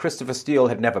record. Christopher Steele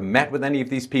had never met with any of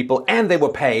these people, and they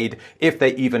were paid if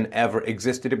they even ever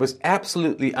existed. It was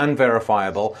absolutely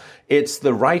unverifiable. It's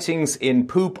the writings in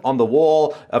poop on the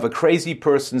wall of a crazy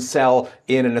person's cell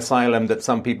in an asylum that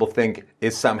some people think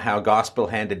is somehow gospel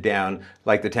handed down,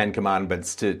 like the Ten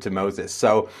Commandments to Moses.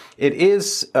 So it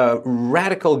is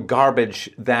radical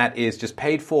garbage that is just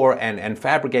paid for and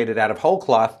fabricated out of whole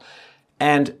cloth.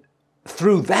 And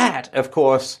through that, of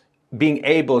course, being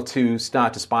able to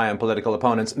start to spy on political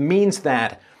opponents means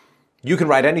that you can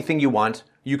write anything you want,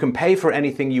 you can pay for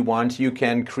anything you want, you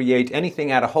can create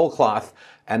anything out of whole cloth,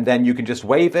 and then you can just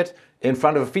wave it in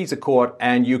front of a FISA court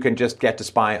and you can just get to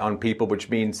spy on people, which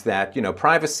means that,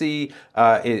 privacy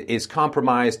is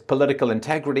compromised, political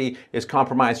integrity is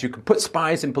compromised. You can put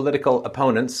spies in political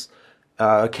opponents'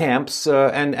 camps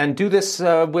and do this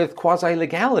with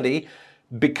quasi-legality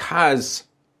because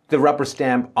the rubber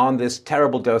stamp on this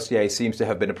terrible dossier seems to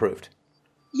have been approved.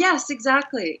 Yes,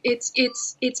 exactly. It's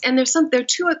and there are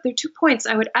two points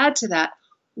I would add to that.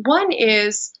 One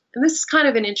is, and this is kind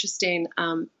of an interesting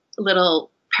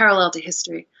little parallel to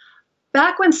history.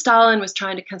 Back when Stalin was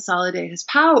trying to consolidate his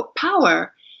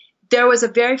power, there was a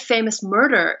very famous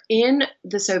murder in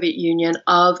the Soviet Union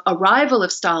of a rival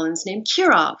of Stalin's named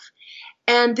Kirov.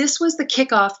 And this was the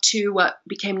kickoff to what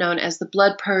became known as the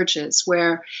Blood Purges,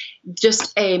 where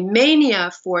just a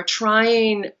mania for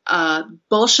trying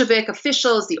Bolshevik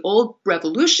officials, the old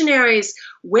revolutionaries,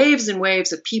 waves and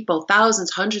waves of people,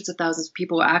 thousands, hundreds of thousands of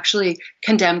people were actually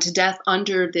condemned to death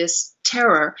under this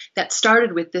terror that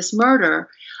started with this murder.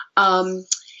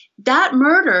 That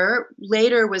murder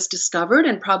later was discovered,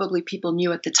 and probably people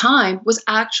knew at the time, was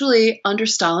actually under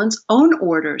Stalin's own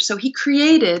order. So he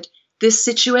created this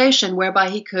situation whereby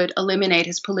he could eliminate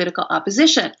his political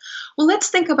opposition. Well, let's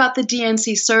think about the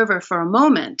DNC server for a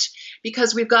moment,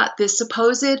 because we've got this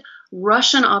supposed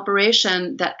Russian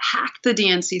operation that hacked the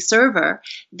DNC server,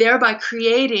 thereby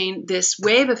creating this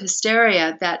wave of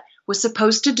hysteria that was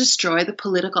supposed to destroy the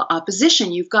political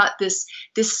opposition. You've got this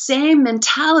same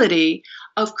mentality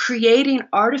of creating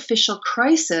artificial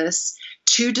crisis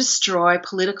to destroy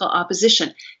political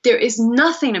opposition. There is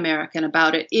nothing American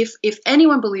about it. If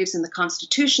anyone believes in the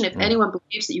Constitution, if anyone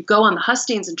believes that you go on the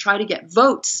hustings and try to get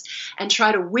votes and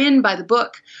try to win by the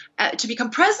book to become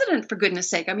president, for goodness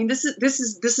sake, I mean, this is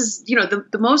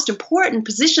the most important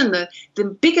position,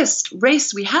 the biggest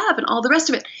race we have, and all the rest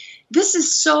of it. This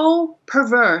is so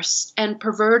perverse and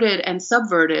perverted and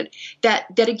subverted that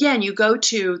again, you go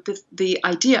to the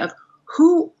idea of,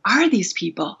 who are these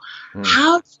people?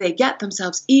 How did they get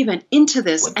themselves even into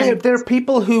this? Well, there are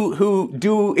people who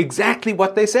do exactly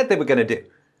what they said they were going to do,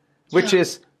 which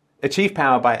is achieve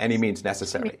power by any means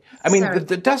necessary. I mean,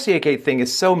 the Dossiergate thing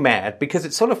is so mad because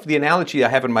it's sort of the analogy I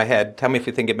have in my head, tell me if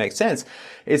you think it makes sense,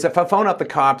 is if I phone up the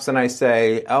cops and I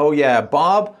say, oh yeah,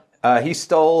 Bob, he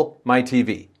stole my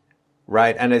TV.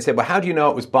 Right? And they say, well, how do you know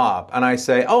it was Bob? And I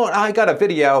say, oh, I got a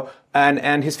video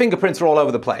and his fingerprints are all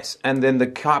over the place. And then the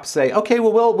cops say, okay,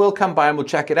 well, we'll come by and we'll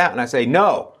check it out. And I say,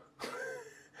 no.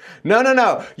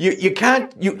 No. You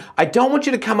can't, I don't want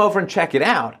you to come over and check it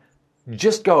out.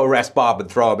 Just go arrest Bob and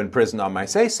throw him in prison on my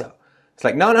say-so. It's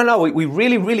like, no. We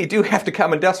really, really do have to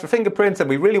come and dust for fingerprints and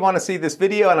we really want to see this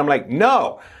video. And I'm like,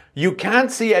 no. You can't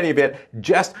see any of it.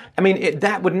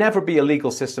 That would never be a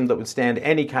legal system that would stand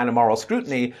any kind of moral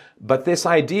scrutiny. But this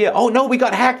idea, oh no, we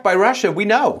got hacked by Russia. We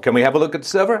know. Can we have a look at the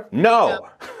server? No.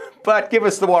 But give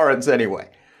us the warrants anyway.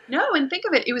 No, and think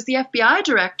of it. It was the FBI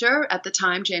director at the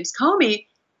time, James Comey,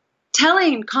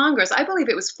 telling Congress, I believe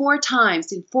it was 4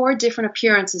 times in 4 different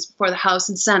appearances before the House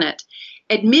and Senate,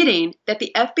 admitting that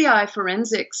the FBI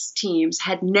forensics teams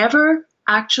had never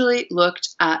actually looked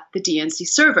at the DNC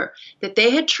server, that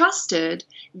they had trusted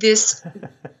this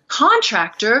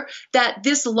contractor, that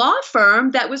this law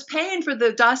firm that was paying for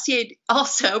the dossier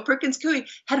also, Perkins Coie,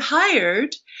 had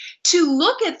hired to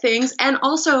look at things and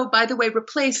also, by the way,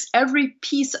 replace every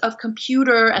piece of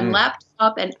computer and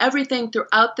laptop and everything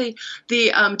throughout the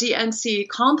DNC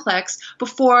complex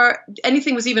before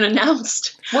anything was even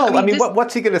announced. Well,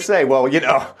 what's he going to say? Well,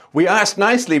 we asked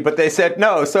nicely, but they said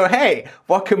no. So, hey,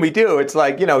 what can we do? It's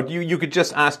like, you could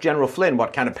just ask General Flynn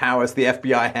what kind of powers the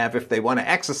FBI have if they want to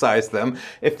exercise them.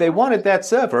 If they wanted that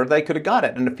server, they could have got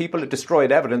it. And if people had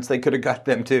destroyed evidence, they could have got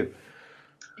them too.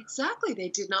 Exactly. They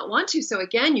did not want to. So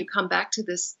again, you come back to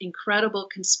this incredible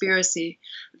conspiracy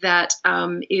that,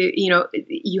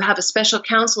 you have a special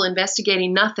counsel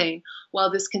investigating nothing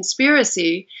while this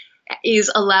conspiracy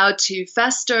is allowed to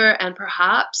fester and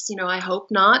perhaps, I hope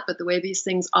not, but the way these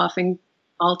things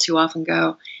all too often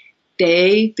go,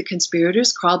 the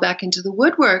conspirators crawl back into the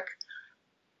woodwork.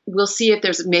 We'll see if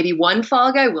there's maybe one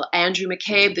fall guy. Will Andrew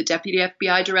McCabe, the deputy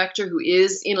FBI director, who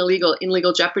is in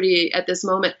legal jeopardy at this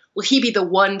moment, will he be the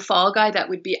one fall guy? That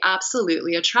would be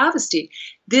absolutely a travesty.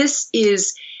 This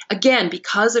is, again,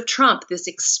 because of Trump, this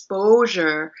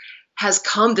exposure has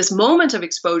come, this moment of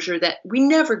exposure that we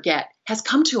never get has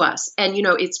come to us. And,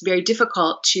 it's very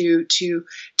difficult to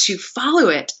follow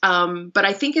it. But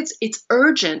I think it's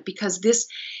urgent because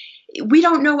we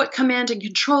don't know what command and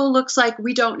control looks like.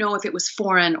 We don't know if it was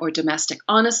foreign or domestic.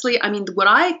 Honestly,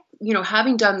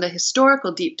 having done the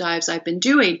historical deep dives I've been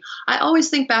doing, I always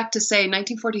think back to, say,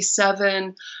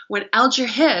 1947, when Alger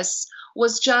Hiss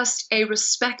was just a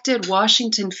respected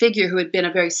Washington figure who had been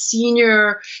a very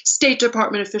senior State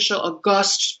Department official,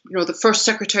 august, the first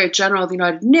Secretary General of the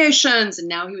United Nations, and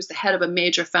now he was the head of a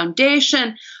major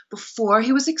foundation, before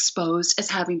he was exposed as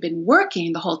having been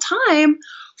working the whole time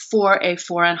for a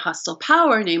foreign hostile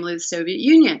power, namely the Soviet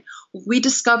Union. We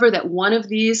discover that one of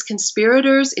these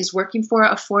conspirators is working for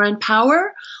a foreign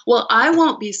power. Well, I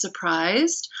won't be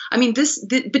surprised.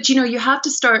 But you have to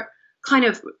start kind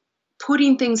of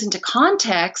putting things into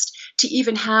context to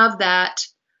even have that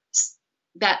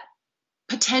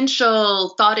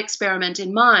potential thought experiment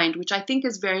in mind, which I think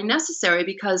is very necessary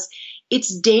because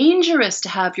it's dangerous to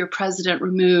have your president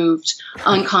removed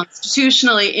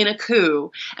unconstitutionally in a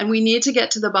coup. And we need to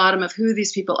get to the bottom of who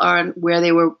these people are and where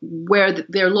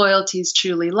their loyalties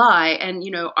truly lie. And,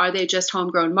 are they just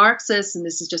homegrown Marxists and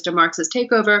this is just a Marxist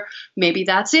takeover? Maybe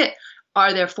that's it.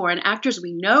 Are there foreign actors?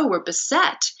 We know we're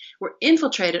beset. We're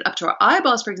infiltrated up to our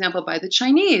eyeballs, for example, by the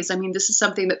Chinese. This is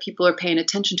something that people are paying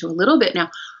attention to a little bit now.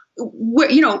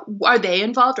 Are they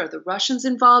involved? Are the Russians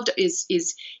involved?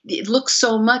 It looks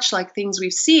so much like things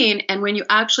we've seen. And when you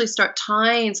actually start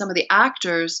tying some of the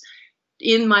actors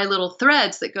in my little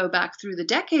threads that go back through the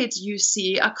decades, you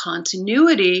see a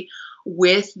continuity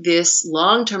with this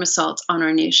long-term assault on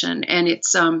our nation. And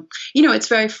it's, it's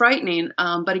very frightening.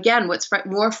 But again, what's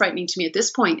more frightening to me at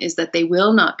this point is that they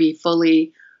will not be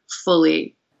fully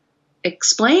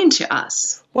explained to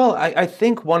us. Well, I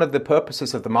think one of the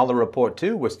purposes of the Mueller report,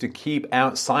 too, was to keep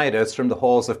outsiders from the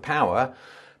halls of power.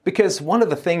 Because one of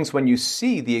the things, when you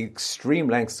see the extreme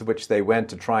lengths to which they went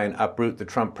to try and uproot the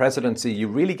Trump presidency, you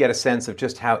really get a sense of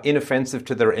just how inoffensive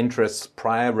to their interests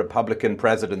prior Republican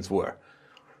presidents were.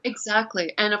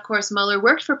 Exactly. And of course, Mueller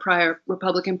worked for prior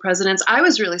Republican presidents. I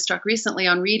was really struck recently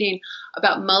on reading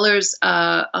about Mueller's,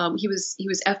 he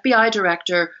was FBI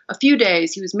director a few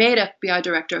days, he was made FBI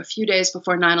director a few days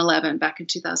before 9/11 back in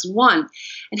 2001.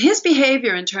 And his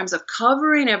behavior in terms of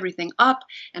covering everything up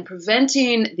and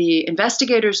preventing the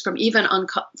investigators from even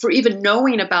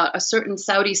knowing about a certain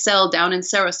Saudi cell down in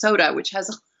Sarasota, which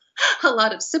has a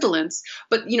lot of sibilance.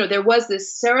 But, there was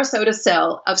this Sarasota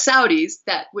cell of Saudis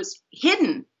that was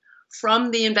hidden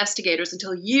from the investigators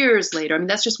until years later.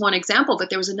 That's just one example, but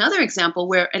there was another example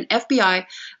where an FBI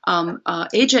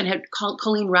agent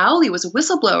Colleen Rowley was a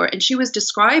whistleblower, and she was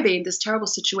describing this terrible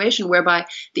situation whereby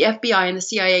the FBI and the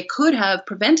CIA could have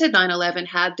prevented 9/11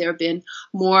 had there been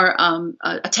more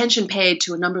attention paid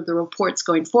to a number of the reports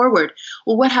going forward.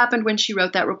 Well, what happened when she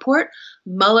wrote that report?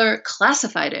 Mueller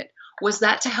classified it. Was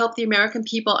that to help the American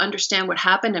people understand what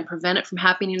happened and prevent it from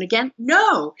happening again?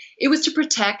 No, it was to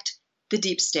protect the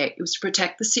deep state. It was to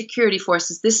protect the security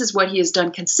forces. This is what he has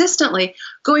done consistently,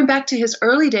 going back to his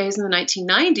early days in the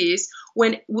 1990s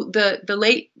when the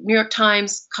late New York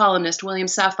Times columnist William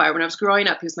Safire, when I was growing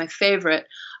up, he was my favorite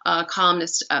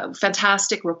columnist,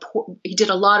 fantastic report. He did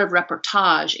a lot of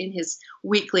reportage in his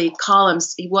weekly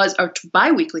columns. Or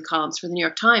bi-weekly columns for the New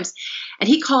York Times. And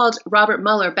he called Robert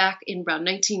Mueller back in around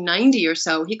 1990 or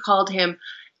so. He called him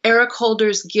Eric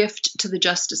Holder's gift to the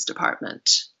Justice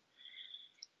Department.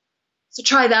 So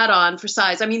try that on for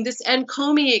size. I mean, and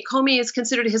Comey is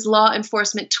considered his law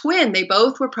enforcement twin. They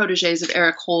both were proteges of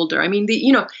Eric Holder. I mean,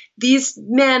 these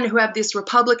men who have this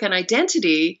Republican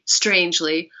identity,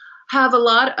 strangely, have a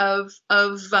lot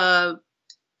of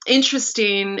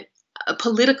interesting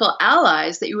political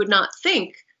allies that you would not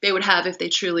think they would have if they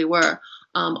truly were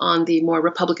on the more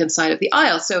Republican side of the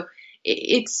aisle. So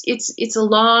it's a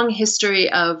long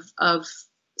history of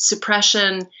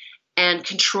suppression and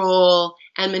control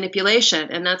and manipulation.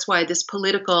 And that's why this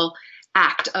political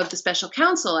act of the special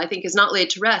counsel, I think, is not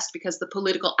laid to rest, because the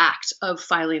political act of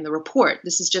filing the report.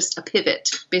 This is just a pivot,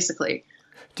 basically.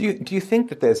 Do you think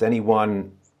that there's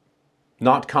anyone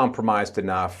not compromised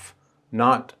enough,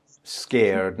 not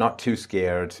scared, not too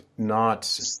scared,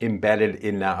 not embedded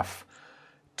enough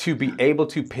to be able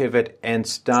to pivot and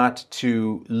start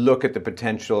to look at the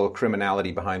potential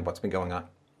criminality behind what's been going on?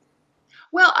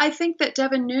 Well, I think that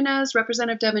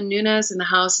Representative Devin Nunes in the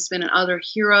House has been another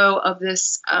hero of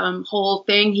this whole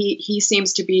thing. He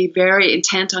seems to be very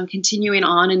intent on continuing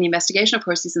on in the investigation. Of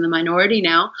course, he's in the minority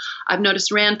now. I've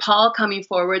noticed Rand Paul coming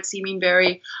forward, seeming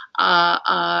very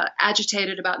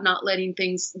agitated about not letting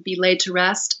things be laid to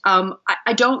rest.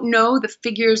 I don't know the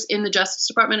figures in the Justice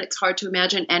Department. It's hard to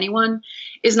imagine anyone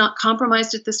is not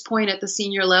compromised at this point at the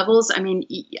senior levels. I mean,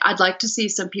 I'd like to see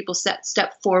some people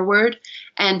step forward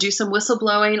and do some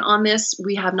whistleblowing on this.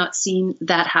 We have not seen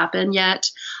that happen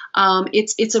yet.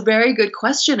 It's a very good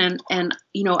question, and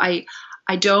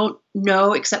I don't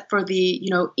know, except for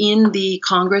in the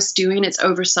Congress doing its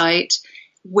oversight,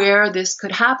 where this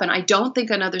could happen. I don't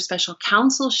think another special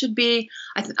counsel should be.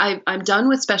 I'm done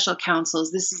with special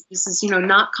counsels. This is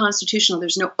not constitutional.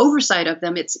 There's no oversight of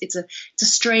them. It's a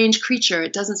strange creature.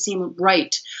 It doesn't seem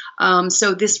right.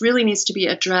 So this really needs to be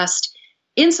addressed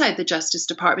inside the Justice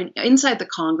Department, inside the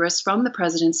Congress, from the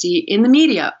presidency, in the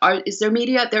media. Is there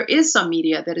media? There is some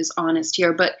media that is honest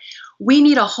here, but we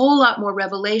need a whole lot more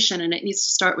revelation, and it needs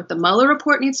to start with the Mueller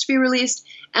report needs to be released,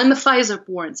 and the FISA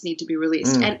warrants need to be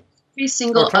released. And every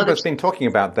single Trump has been talking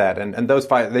about that, and those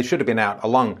they should have been out a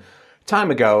long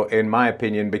time ago, in my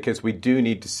opinion, because we do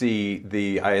need to see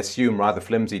the, I assume, rather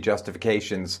flimsy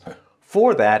justifications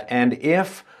for that. And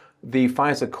if the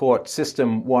FISA court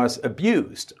system was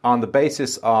abused on the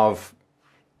basis of,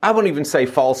 I won't even say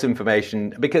false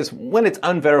information, because when it's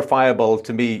unverifiable,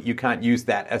 to me, you can't use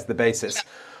that as the basis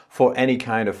for any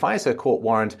kind of FISA court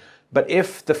warrant. But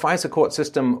if the FISA court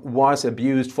system was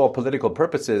abused for political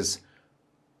purposes,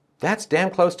 that's damn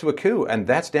close to a coup, and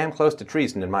that's damn close to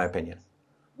treason, in my opinion.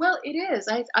 Well, it is.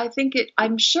 I think it.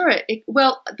 I'm sure it.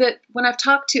 Well, when I've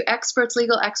talked to experts,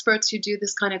 legal experts who do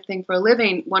this kind of thing for a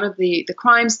living, one of the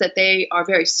crimes that they are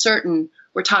very certain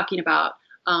we're talking about,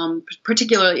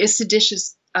 particularly, is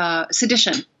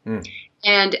sedition.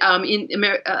 And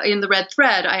in the red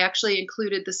thread, I actually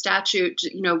included the statute,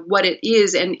 what it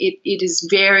is, and it is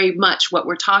very much what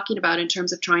we're talking about in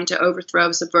terms of trying to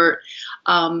overthrow, subvert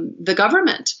the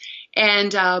government.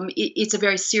 And it's a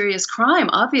very serious crime,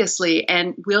 obviously.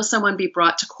 And will someone be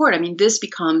brought to court? I mean, this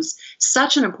becomes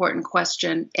such an important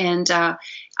question. And I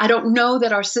don't know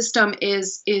that our system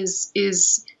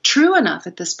is true enough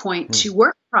at this point to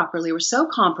work properly. We're so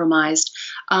compromised.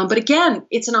 But again,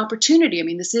 it's an opportunity. I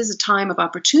mean, this is a time of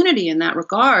opportunity in that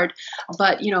regard.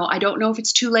 But, I don't know if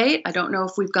it's too late. I don't know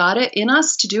if we've got it in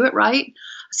us to do it right.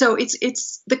 So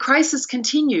it's the crisis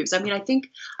continues. I mean, I think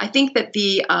that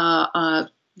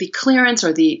the clearance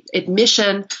or the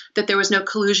admission that there was no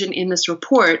collusion in this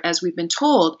report, as we've been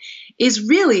told, is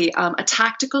really a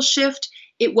tactical shift.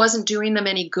 It wasn't doing them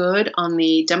any good on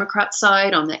the Democrat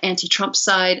side, on the anti-Trump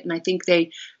side, and I think they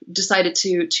decided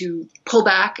to pull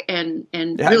back and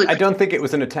really. I don't think it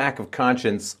was an attack of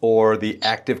conscience or the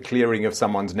active clearing of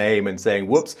someone's name and saying,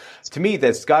 whoops. To me,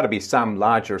 there's got to be some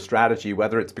larger strategy,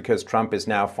 whether it's because Trump is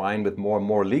now fine with more and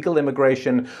more legal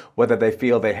immigration, whether they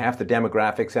feel they have the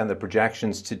demographics and the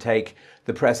projections to take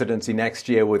the presidency next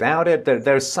year without it.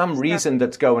 There's some reason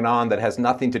that's going on that has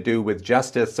nothing to do with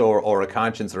justice or a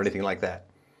conscience or anything like that.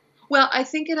 Well, I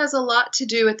think it has a lot to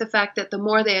do with the fact that the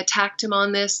more they attacked him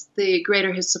on this, the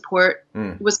greater his support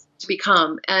was to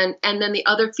become. And then the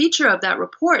other feature of that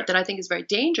report that I think is very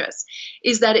dangerous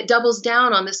is that it doubles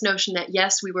down on this notion that,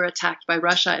 yes, we were attacked by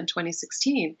Russia in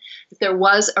 2016, that there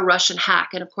was a Russian hack.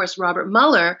 And of course, Robert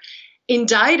Mueller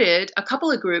indicted a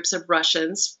couple of groups of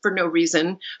Russians for no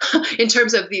reason in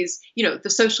terms of these, the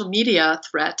social media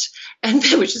threat, and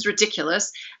which is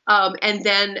ridiculous. And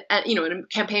then, in a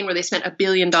campaign where they spent $1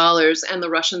 billion and the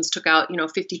Russians took out,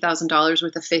 $50,000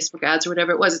 worth of Facebook ads or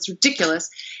whatever it was. It's ridiculous.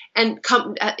 And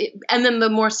then the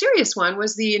more serious one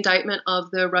was the indictment of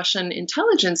the Russian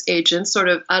intelligence agents, sort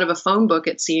of out of a phone book,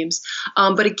 it seems.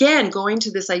 But again, going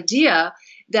to this idea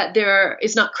that there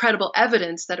is not credible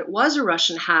evidence that it was a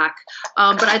Russian hack.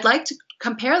 But I'd like to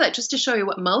compare that just to show you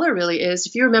what Mueller really is.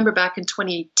 If you remember back in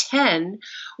 2010,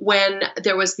 when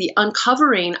there was the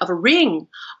uncovering of a ring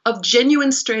of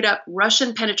genuine straight up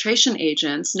Russian penetration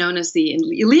agents known as the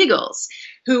illegals,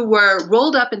 who were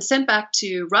rolled up and sent back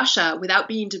to Russia without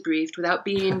being debriefed, without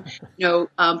being,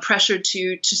 pressured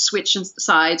to switch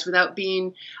sides, without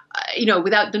being,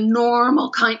 without the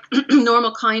normal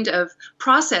kind of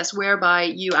process whereby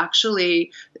you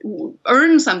actually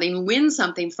earn something, win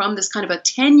something from this kind of a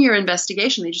 10-year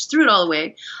investigation. They just threw it all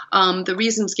away. The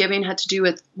reasons given had to do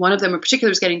with one of them in particular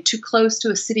was getting too close to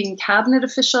a sitting cabinet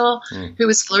official who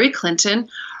was Hillary Clinton.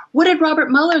 What did Robert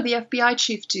Mueller, the FBI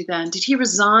chief, do then? Did he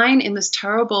resign in this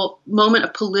terrible moment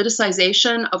of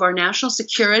politicization of our national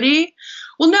security?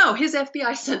 Well, no, his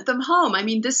FBI sent them home. I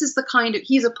mean, this is the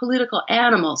he's a political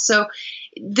animal. So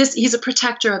he's a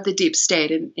protector of the deep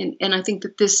state. And I think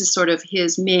that this is sort of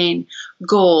his main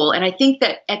goal. And I think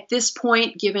that at this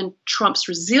point, given Trump's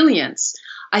resilience,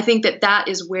 I think that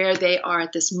is where they are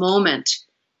at this moment,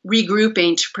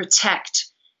 regrouping to protect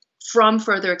from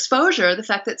further exposure the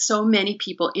fact that so many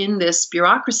people in this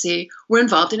bureaucracy were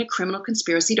involved in a criminal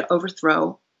conspiracy to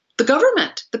overthrow the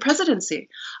government, the presidency.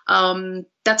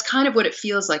 That's kind of what it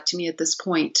feels like to me at this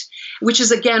point, which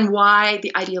is, again, why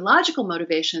the ideological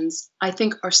motivations, I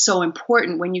think, are so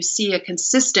important when you see a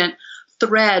consistent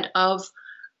thread of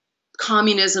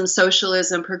communism,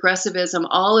 socialism, progressivism,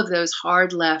 all of those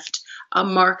hard left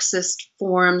Marxist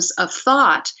forms of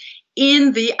thought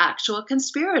in the actual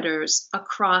conspirators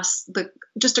across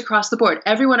the board.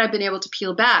 Everyone I've been able to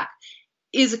peel back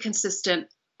is a consistent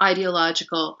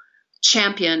ideological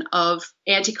champion of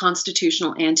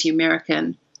anti-constitutional,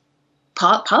 anti-American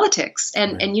politics.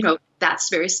 And, right. and that's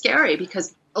very scary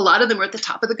because a lot of them are at the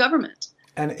top of the government.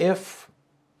 And if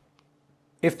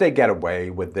they get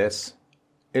away with this,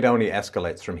 it only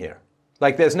escalates from here.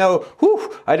 Like there's no,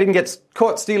 I didn't get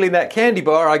caught stealing that candy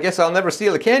bar. I guess I'll never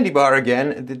steal a candy bar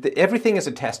again. Everything is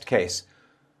a test case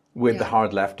with the hard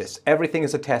leftists. Everything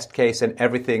is a test case and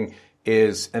everything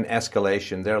is an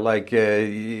escalation. They're like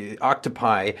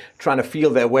octopi trying to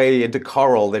feel their way into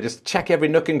coral. They just check every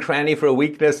nook and cranny for a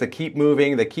weakness. They keep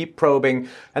moving. They keep probing.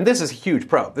 And this is a huge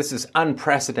probe. This is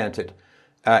unprecedented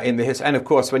in the history. And of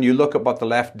course, when you look at what the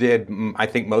left did, I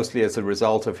think mostly as a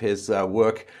result of his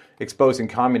work exposing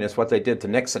communists, what they did to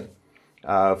Nixon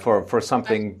for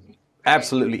something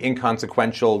absolutely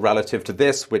inconsequential relative to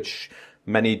this, which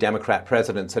many Democrat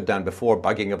presidents had done before,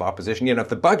 bugging of opposition. If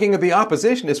the bugging of the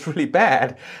opposition is really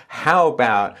bad, how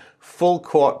about full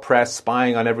court press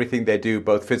spying on everything they do,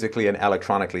 both physically and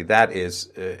electronically? That is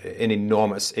an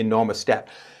enormous, enormous step.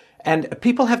 And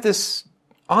people have this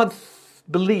odd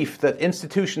belief that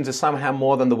institutions are somehow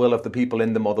more than the will of the people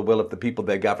in them or the will of the people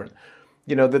they govern.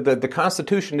 The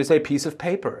Constitution is a piece of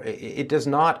paper. It does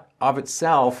not of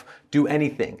itself do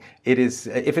anything. It is,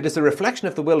 if it is a reflection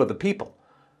of the will of the people,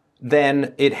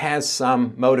 then it has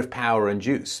some motive power and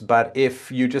juice. But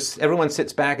if everyone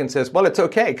sits back and says, well, it's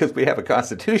okay because we have a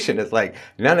Constitution, it's like,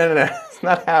 no, it's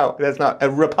not how, that's not a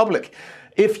republic.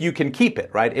 If you can keep it,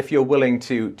 right? If you're willing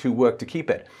to work to keep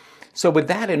it. So with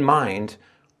that in mind,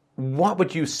 what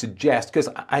would you suggest? Because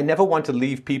I never want to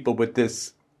leave people with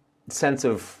this sense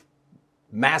of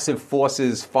massive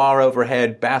forces far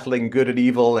overhead battling good and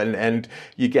evil, and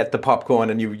you get the popcorn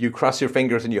and you cross your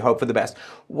fingers and you hope for the best.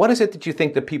 What is it that you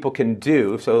think that people can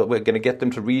do? So we're going to get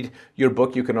them to read your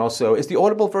book. You can also, is the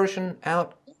Audible version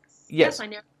out? Yes, I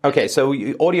know. Okay, so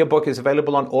audiobook is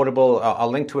available on Audible. I'll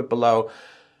link to it below.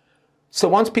 So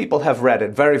once people have read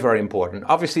it, very, very important.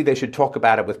 Obviously, they should talk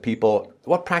about it with people.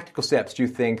 What practical steps do you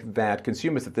think that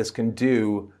consumers of this can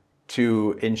do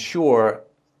to ensure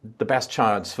the best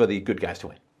chance for the good guys to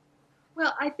win?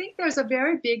 Well, I think there's a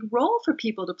very big role for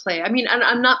people to play. I mean, and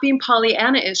I'm not being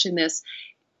Pollyanna-ish in this.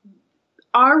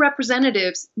 Our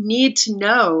representatives need to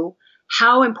know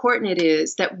how important it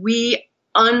is that we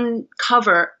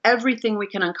uncover everything we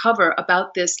can uncover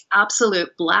about this absolute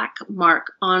black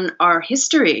mark on our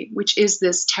history, which is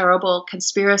this terrible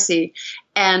conspiracy.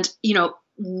 And,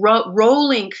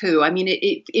 rolling coup. I mean,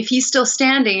 if he's still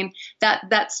standing,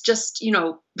 that's just,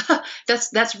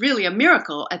 that's really a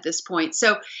miracle at this point.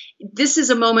 So this is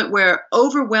a moment where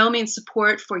overwhelming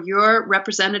support for your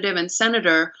representative and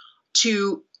senator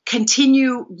to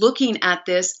continue looking at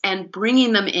this and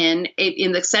bringing them in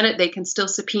the Senate. They can still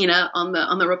subpoena on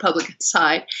the Republican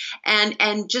side,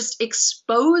 and just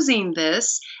exposing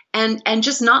this and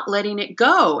just not letting it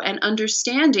go, and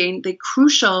understanding the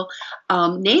crucial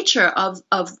nature of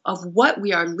what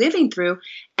we are living through,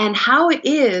 and how it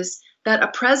is that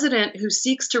a president who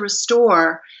seeks to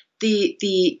restore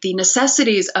the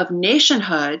necessities of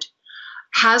nationhood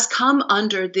has come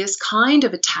under this kind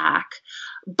of attack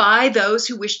by those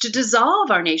who wish to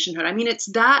dissolve our nationhood. I mean,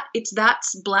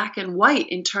 that's black and white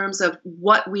in terms of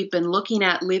what we've been looking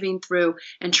at, living through,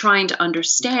 and trying to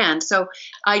understand. So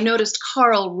I noticed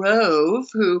Karl Rove,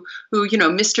 who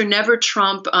Mr. Never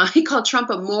Trump, he called Trump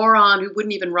a moron who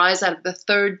wouldn't even rise out of the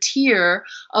third tier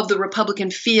of the Republican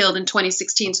field in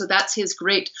 2016. So that's his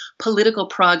great political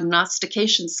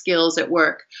prognostication skills at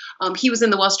work. He was in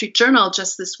the Wall Street Journal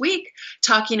just this week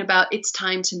talking about it's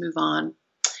time to move on.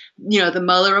 The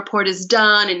Mueller report is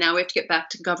done, and now we have to get back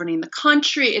to governing the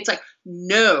country. It's like,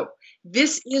 no,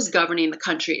 this is governing the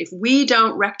country. If we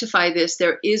don't rectify this,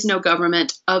 there is no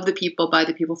government of the people, by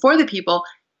the people, for the people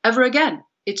ever again.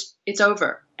 It's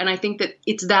over. And I think that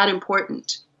it's that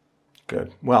important.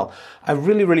 Good. Well, I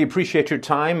really, really appreciate your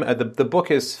time. The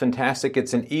book is fantastic.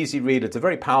 It's an easy read. It's a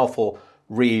very powerful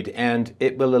read, and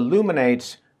it will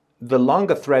illuminate the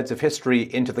longer threads of history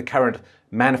into the current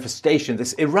manifestation,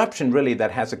 this eruption really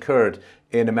that has occurred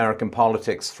in American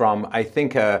politics from, I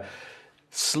think, a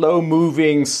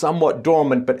slow-moving, somewhat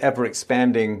dormant, but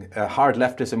ever-expanding hard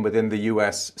leftism within the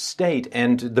U.S. state.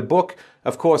 And the book,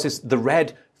 of course, is The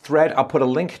Red Thread. I'll put a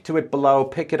link to it below.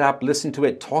 Pick it up, listen to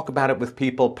it, talk about it with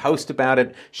people, post about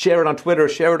it, share it on Twitter,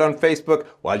 share it on Facebook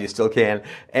while you still can,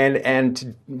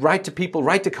 and write to people,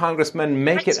 write to congressmen,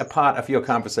 make it a part of your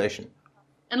conversation.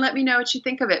 And let me know what you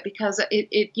think of it, because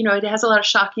it has a lot of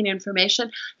shocking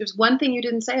information. There's one thing you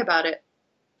didn't say about it.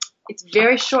 It's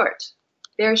very short,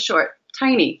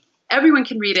 tiny. Everyone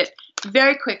can read it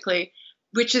very quickly,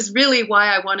 which is really why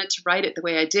I wanted to write it the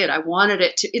way I did. I wanted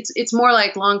it to. It's more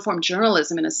like long form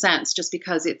journalism in a sense, just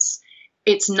because it's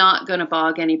not going to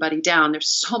bog anybody down. There's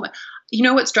so much.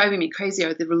 What's driving me crazy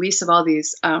are the release of all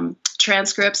these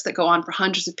transcripts that go on for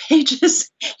hundreds of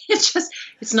pages.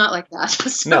 It's not like that.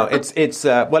 So. No, it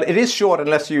is short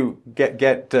unless you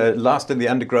get lost in the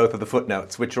undergrowth of the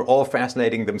footnotes, which are all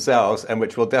fascinating themselves and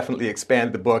which will definitely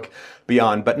expand the book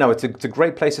beyond. But no, it's a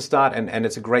great place to start, and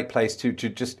it's a great place to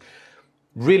just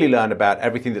really learn about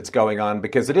everything that's going on,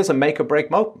 because it is a make or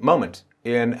break moment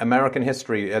in American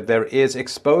history. There is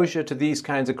exposure to these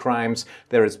kinds of crimes.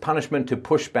 There is punishment to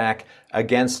push back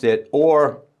against it,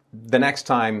 or the next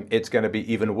time it's going to be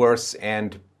even worse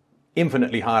and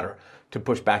infinitely harder to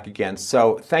push back against.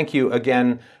 So thank you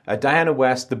again, Diana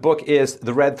West. The book is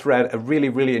The Red Thread, a really,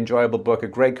 really enjoyable book, a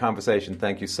great conversation.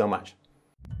 Thank you so much.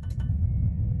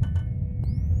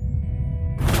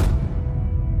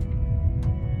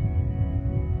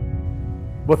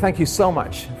 Well, thank you so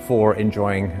much for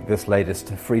enjoying this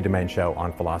latest Free Domain show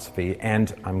on philosophy.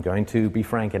 And I'm going to be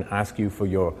frank and ask you for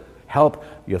your help,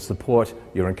 your support,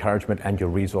 your encouragement, and your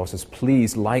resources.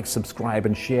 Please like, subscribe,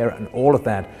 and share, and all of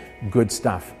that good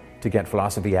stuff to get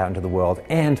philosophy out into the world.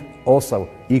 And also,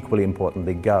 equally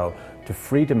importantly, go to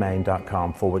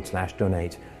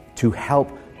freedomain.com/donate to help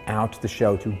out the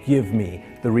show, to give me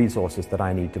the resources that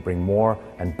I need to bring more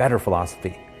and better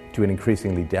philosophy to an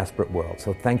increasingly desperate world.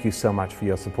 So thank you so much for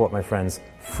your support, my friends.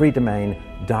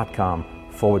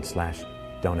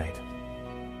 freedomain.com/donate.